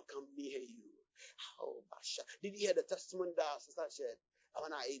 It will not come near you. Oh, Basha. Did you hear the testimony that our sister shared?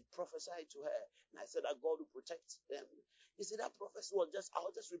 When I prophesied to her, and I said that God will protect them. You see, that prophecy was I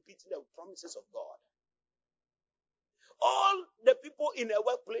was just repeating the promises of God. All the people in her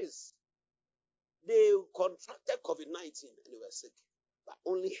workplace, they contracted COVID-19 and they were sick. But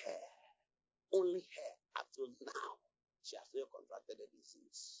only her, up till now, she has not contracted the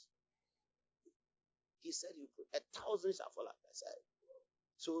disease. He said, 1,000 shall fall at my side.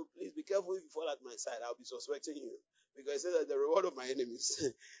 So please be careful if you fall at my side. I'll be suspecting you. Because it says that the reward of my enemies.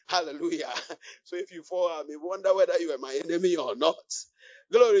 Hallelujah. So if you fall, I may wonder whether you are my enemy or not.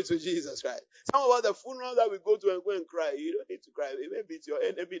 Glory to Jesus Christ. Some of us, the funeral that we go to and go and cry, you don't need to cry. Maybe it's your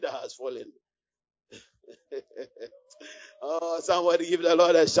enemy that has fallen. Oh, somebody give the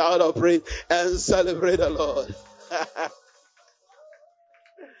Lord a shout of praise and celebrate the Lord.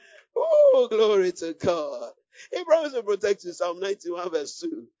 Oh, glory to God. He promised to protect you. Psalm 91 verse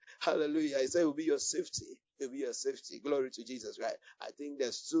 2. Hallelujah. He said it will be your safety. It will be your safety. Glory to Jesus, right? I think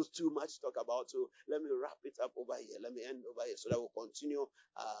there's still too much to talk about. So let me wrap it up over here. Let me end over here so that we'll continue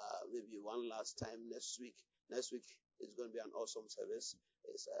maybe one last time next week. Next week is going to be an awesome service.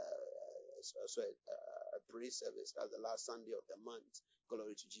 It's also a pre-service. That's the last Sunday of the month.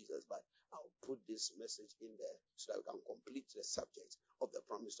 Glory to Jesus. But I'll put this message in there so that we can complete the subject of the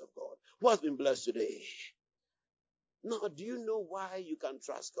promise of God. Who has been blessed today? Now, do you know why you can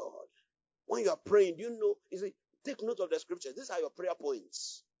trust God? When you are praying, do you know? You see, take note of the scriptures. These are your prayer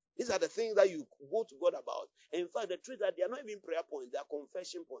points. These are the things that you go to God about. And in fact, the truth is that they are not even prayer points. They are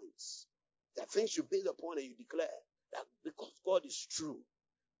confession points. They are things you base upon and you declare that because God is true,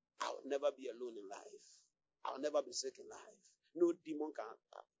 I will never be alone in life. I will never be sick in life. No demon can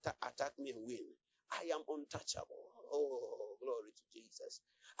attack me and win. I am untouchable. Oh, glory to Jesus.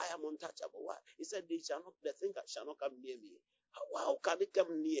 I am untouchable. Why? He said, the thing shall not come near me. How can it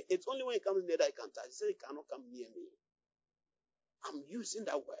come near? It's only when it comes near that I can touch. He said, it cannot come near me. I'm using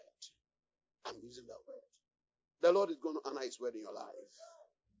that word. I'm using that word. The Lord is going to honor his word in your life.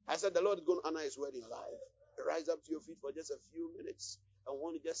 I said, the Lord is going to honor his word in your life. Rise up to your feet for just a few minutes. I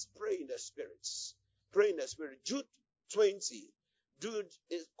want to just pray in the spirits. Pray in the spirit. Jude 20. Jude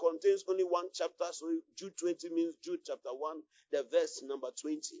contains only one chapter, so Jude 20 means Jude chapter 1, the verse number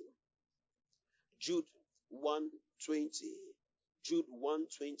 20. Jude 1:20. Jude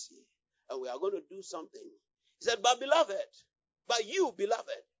 1:20. And we are going to do something. He said, but you,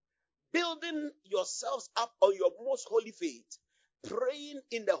 beloved, building yourselves up on your most holy faith, praying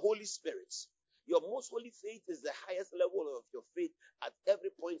in the Holy Spirit. Your most holy faith is the highest level of your faith at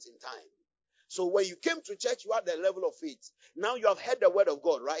every point in time. So when you came to church, you had the level of faith. Now you have heard the word of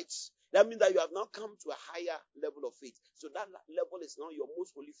God, right? That means that you have now come to a higher level of faith. So that level is now your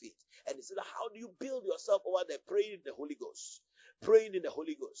most holy faith. And he said, how do you build yourself over there? Praying in the Holy Ghost. Praying in the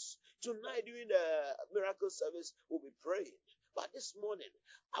Holy Ghost. Tonight during the miracle service, we'll be praying. But this morning,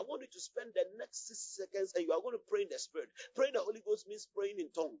 I want you to spend the next 6 seconds and you are going to pray in the Spirit. Praying in the Holy Ghost means praying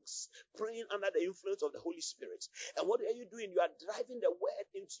in tongues. Praying under the influence of the Holy Spirit. And what are you doing? You are driving the word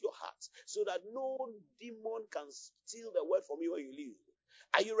into your heart so that no demon can steal the word from you when you leave.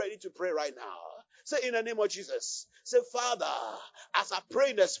 Are you ready to pray right now? Say in the name of Jesus. Say, Father, as I pray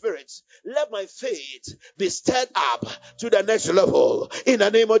in the Spirit, let my faith be stirred up to the next level. In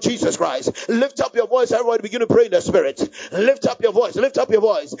the name of Jesus Christ. Lift up your voice. Everybody begin to pray in the Spirit. Lift up your voice. Lift up your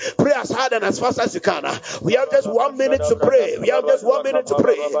voice. Pray as hard and as fast as you can. We have just 1 minute to pray. We have just 1 minute to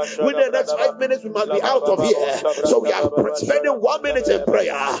pray. Within the next 5 minutes, we must be out of here. So we are spending 1 minute in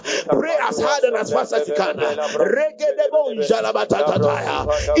prayer. Pray as hard and as fast as you can.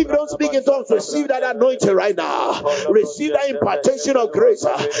 If you don't speak in tongues, receive that anointing right now. Receive that impartation of grace.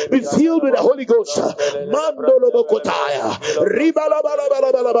 Be filled with the Holy Ghost. The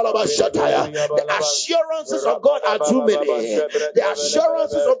assurances of God are too many. The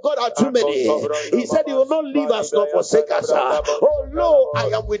assurances of God are too many. He said he will not leave us nor forsake us. Oh, lo, I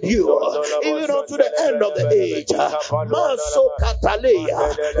am with you even unto the end of the age. Maso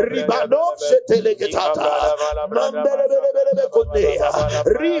katalea ribano sheteleketata mandelebelebelebe kodea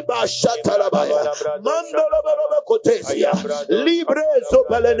Riba Shatalabaya, Mandolo Cotesia, Libre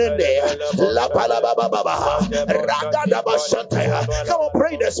Zobalenene, La Palababa, Ragada Bashataya. Come on,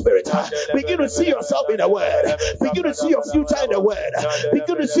 pray in the Spirit. Begin to see yourself in the Word. Begin to see your future in the Word.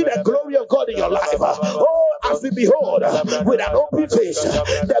 Begin to see the glory of God in your life. Oh, as we behold with an open face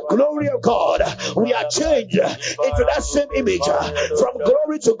the glory of God, we are changed into that same image from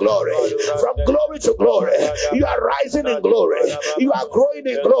glory to glory. From glory to glory. You are rising in glory. You are growing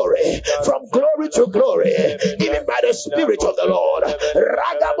in glory. From glory to glory. Even by the Spirit of the Lord.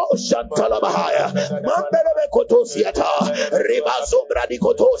 Ragabo Shantalabahaya. Mandelebe Kotosiata. Riba Sobradi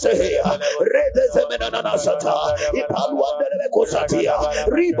Kotosehea. Rede Zemenana Sata. Ipaluandelebe Kosatia.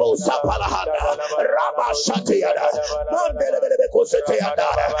 Ribo Sapalahanda. Rabba Shatiada. Mandelebe Koseteada.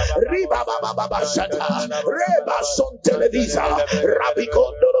 Riba Baba Shata. Reba Son Televisa.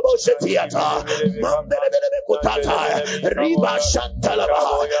 Rabikondo Shetiata. Mandelebe Kotata. Riba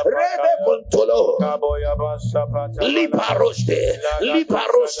Shantalaba. Rebe Contolo. Liparoshe,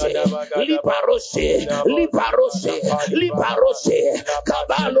 Liparoshe, Liparoshe, Liparoshe, Liparoshe,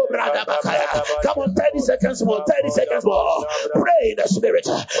 Kabalo Bradabakaya. Come on, 30 seconds more, 30 seconds more. Pray in the Spirit,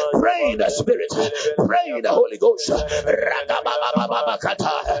 pray in the Spirit, pray in the Holy Ghost.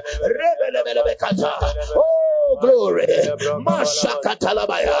 Ragabababakata, Rebelebelebekata. Oh, glory.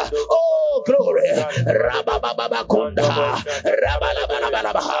 Mashakatalabaya. Oh, glory. Rabababakunda.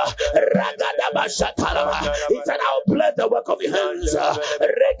 Rabalabalabalabaha. Ragadabashatalaba. He said, I'll bless the work of your hands. And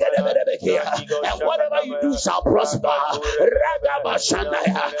whatever you do shall prosper.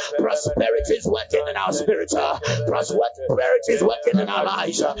 Ragabashanaya. Prosperity is working in our spirit. Prosperity is working in our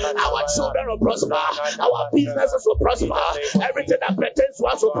lives. Our children will prosper. Our businesses will prosper. Everything that pertains to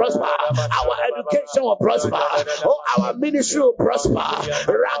us will prosper. Our education will prosper. Oh, our ministry will prosper.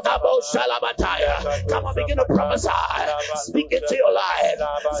 Ragabo Shalabataya. Come on, begin to prophesy. Speak into your life.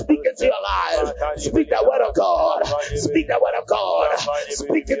 Speak into your life. Speak the word of God. Speak the word of God.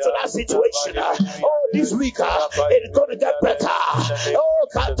 Speak into that situation. Oh, this week it's going to get better. Oh,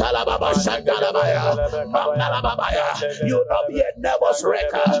 Katalababa Shandalabaya. Mambalababaya. You will not be a nervous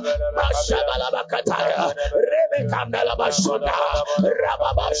wreck. Mashabalabakataya. Rebekandalabashunda.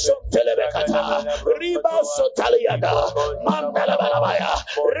 Rababashuntelebekata. Riba Sotaliada. Mandalabalabaya.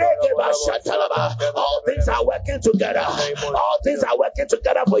 Regebashatalaba. All things are working together. All things are working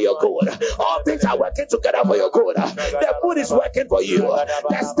together for your good. All things are working together for your good. The moon is working for you.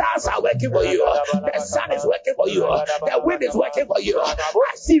 The stars are working for you. The sun is working for you. The wind is working for you.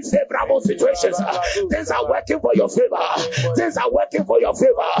 I see favorable situations. Things are working for your favor. Things are working for your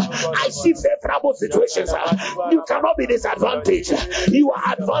favor. I see favorable situations. You cannot be disadvantaged. You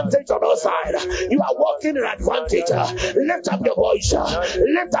are advantaged on all sides. You are walking in advantage. Lift up your voice.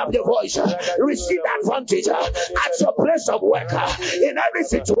 Lift up your voice. Receive advantage at your place of work. In every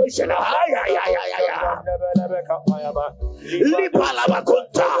situation.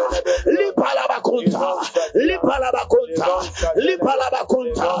 Lipalabakunta, Lipalabakunta, Lipalabakunta,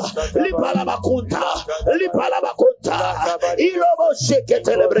 Lipalabakunta, Lipalabakunta, Lipalabakunta, Ilobo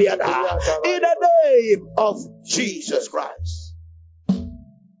Sheketelebriada. In the name of Jesus Christ.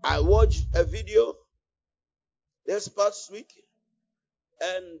 I watched a video this past week,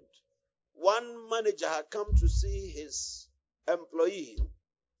 and one manager had come to see his employee.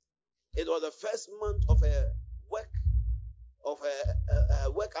 It was the first month of a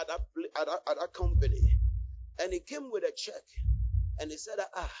work at that company, and he came with a check, and he said,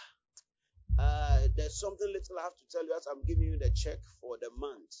 there's something little I have to tell you as I'm giving you the check for the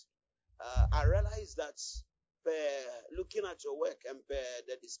month. I realized that looking at your work and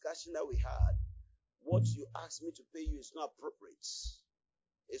the discussion that we had, what you asked me to pay you is not appropriate.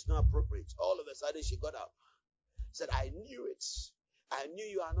 It's not appropriate. All of a sudden she got up, said, I knew it. I knew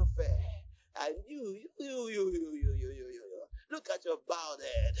you are not fair. I knew you. Look at your bowed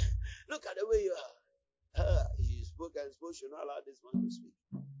head. Look at the way you are. He spoke and spoke. She not allowed this man to speak.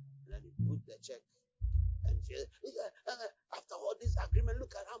 And then he put the check. And she said, after all this agreement,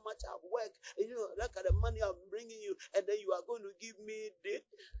 look at how much I've worked. Look at the money I'm bringing you. And then you are going to give me this.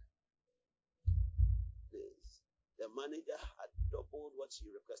 The manager had doubled what she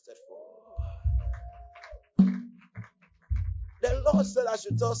requested for. The Lord said I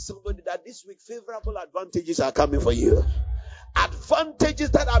should tell somebody that this week favorable advantages are coming for you.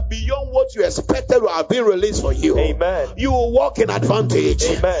 advantages that are beyond what you expected will have been released for you. Amen. You will walk in advantage.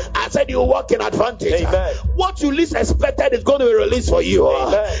 Amen. I said you will walk in advantage. Amen. What you least expected is going to be released for you.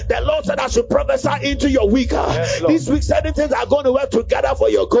 Amen. The Lord said I should prophesy into your week. Yes, This week certain things are going to work together for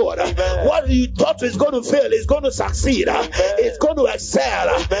your good. Amen. What you thought is going to fail is going to succeed. Amen. It's going to excel.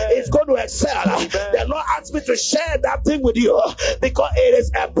 Amen. It's going to excel. Amen. The Lord asked me to share that thing with you because it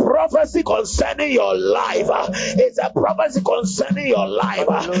is a prophecy concerning your life. It's a prophecy concerning your life.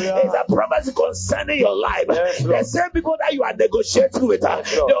 Hallelujah. It's a prophecy concerning your life. Yes, The same people that you are negotiating with,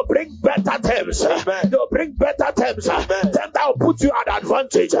 they'll bring better terms. Amen. They'll bring better terms. Amen. Terms that will put you at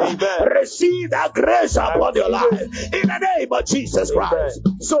advantage. Amen. Receive that grace upon your life. In the name of Jesus Christ.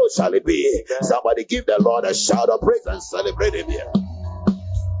 Amen. So shall it be. Amen. Somebody give the Lord a shout of praise and celebrate him here.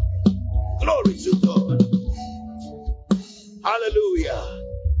 Glory to God. Hallelujah.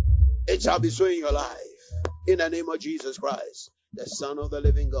 It shall be so in your life. In the name of Jesus Christ, the Son of the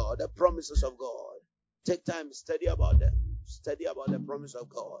living God, the promises of God. Take time, study about them. Study about the promise of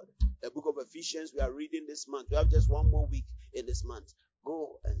God. The book of Ephesians we are reading this month. We have just one more week in this month.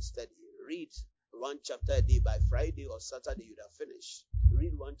 Go and study. Read one chapter a day. By Friday or Saturday, you'd have finished.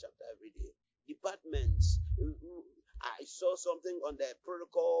 Read one chapter every day. Departments. I saw something on the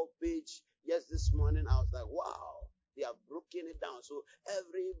protocol page this morning. I was like, wow, they have broken it down. So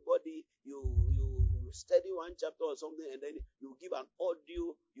everybody, you study one chapter or something, and then you give an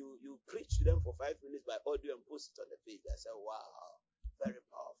audio, you preach to them for 5 minutes by audio and post it on the page. I said, wow, very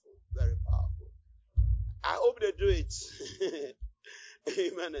powerful, very powerful. I hope they do it.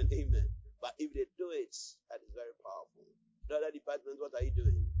 Amen and amen. But if they do it, that is very powerful. The other departments, what are you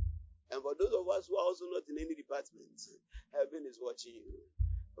doing? And for those of us who are also not in any department, heaven is watching you.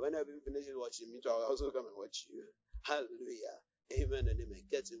 When heaven finishes watching me, I'll also come and watch you. Hallelujah. Amen and amen.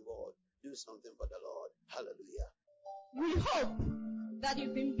 Get involved. Do something for the Lord. Hallelujah. We hope that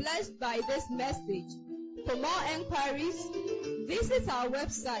you've been blessed by this message. For more enquiries, visit our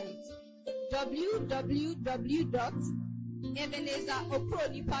website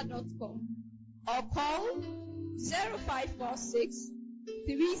www.ebenezeropronipa.com or call 0546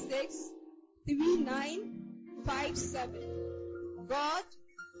 36 3957. God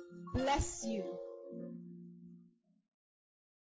bless you.